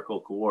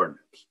spherical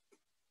coordinates.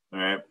 All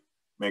right,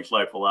 makes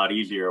life a lot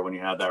easier when you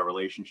have that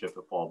relationship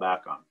to fall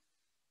back on.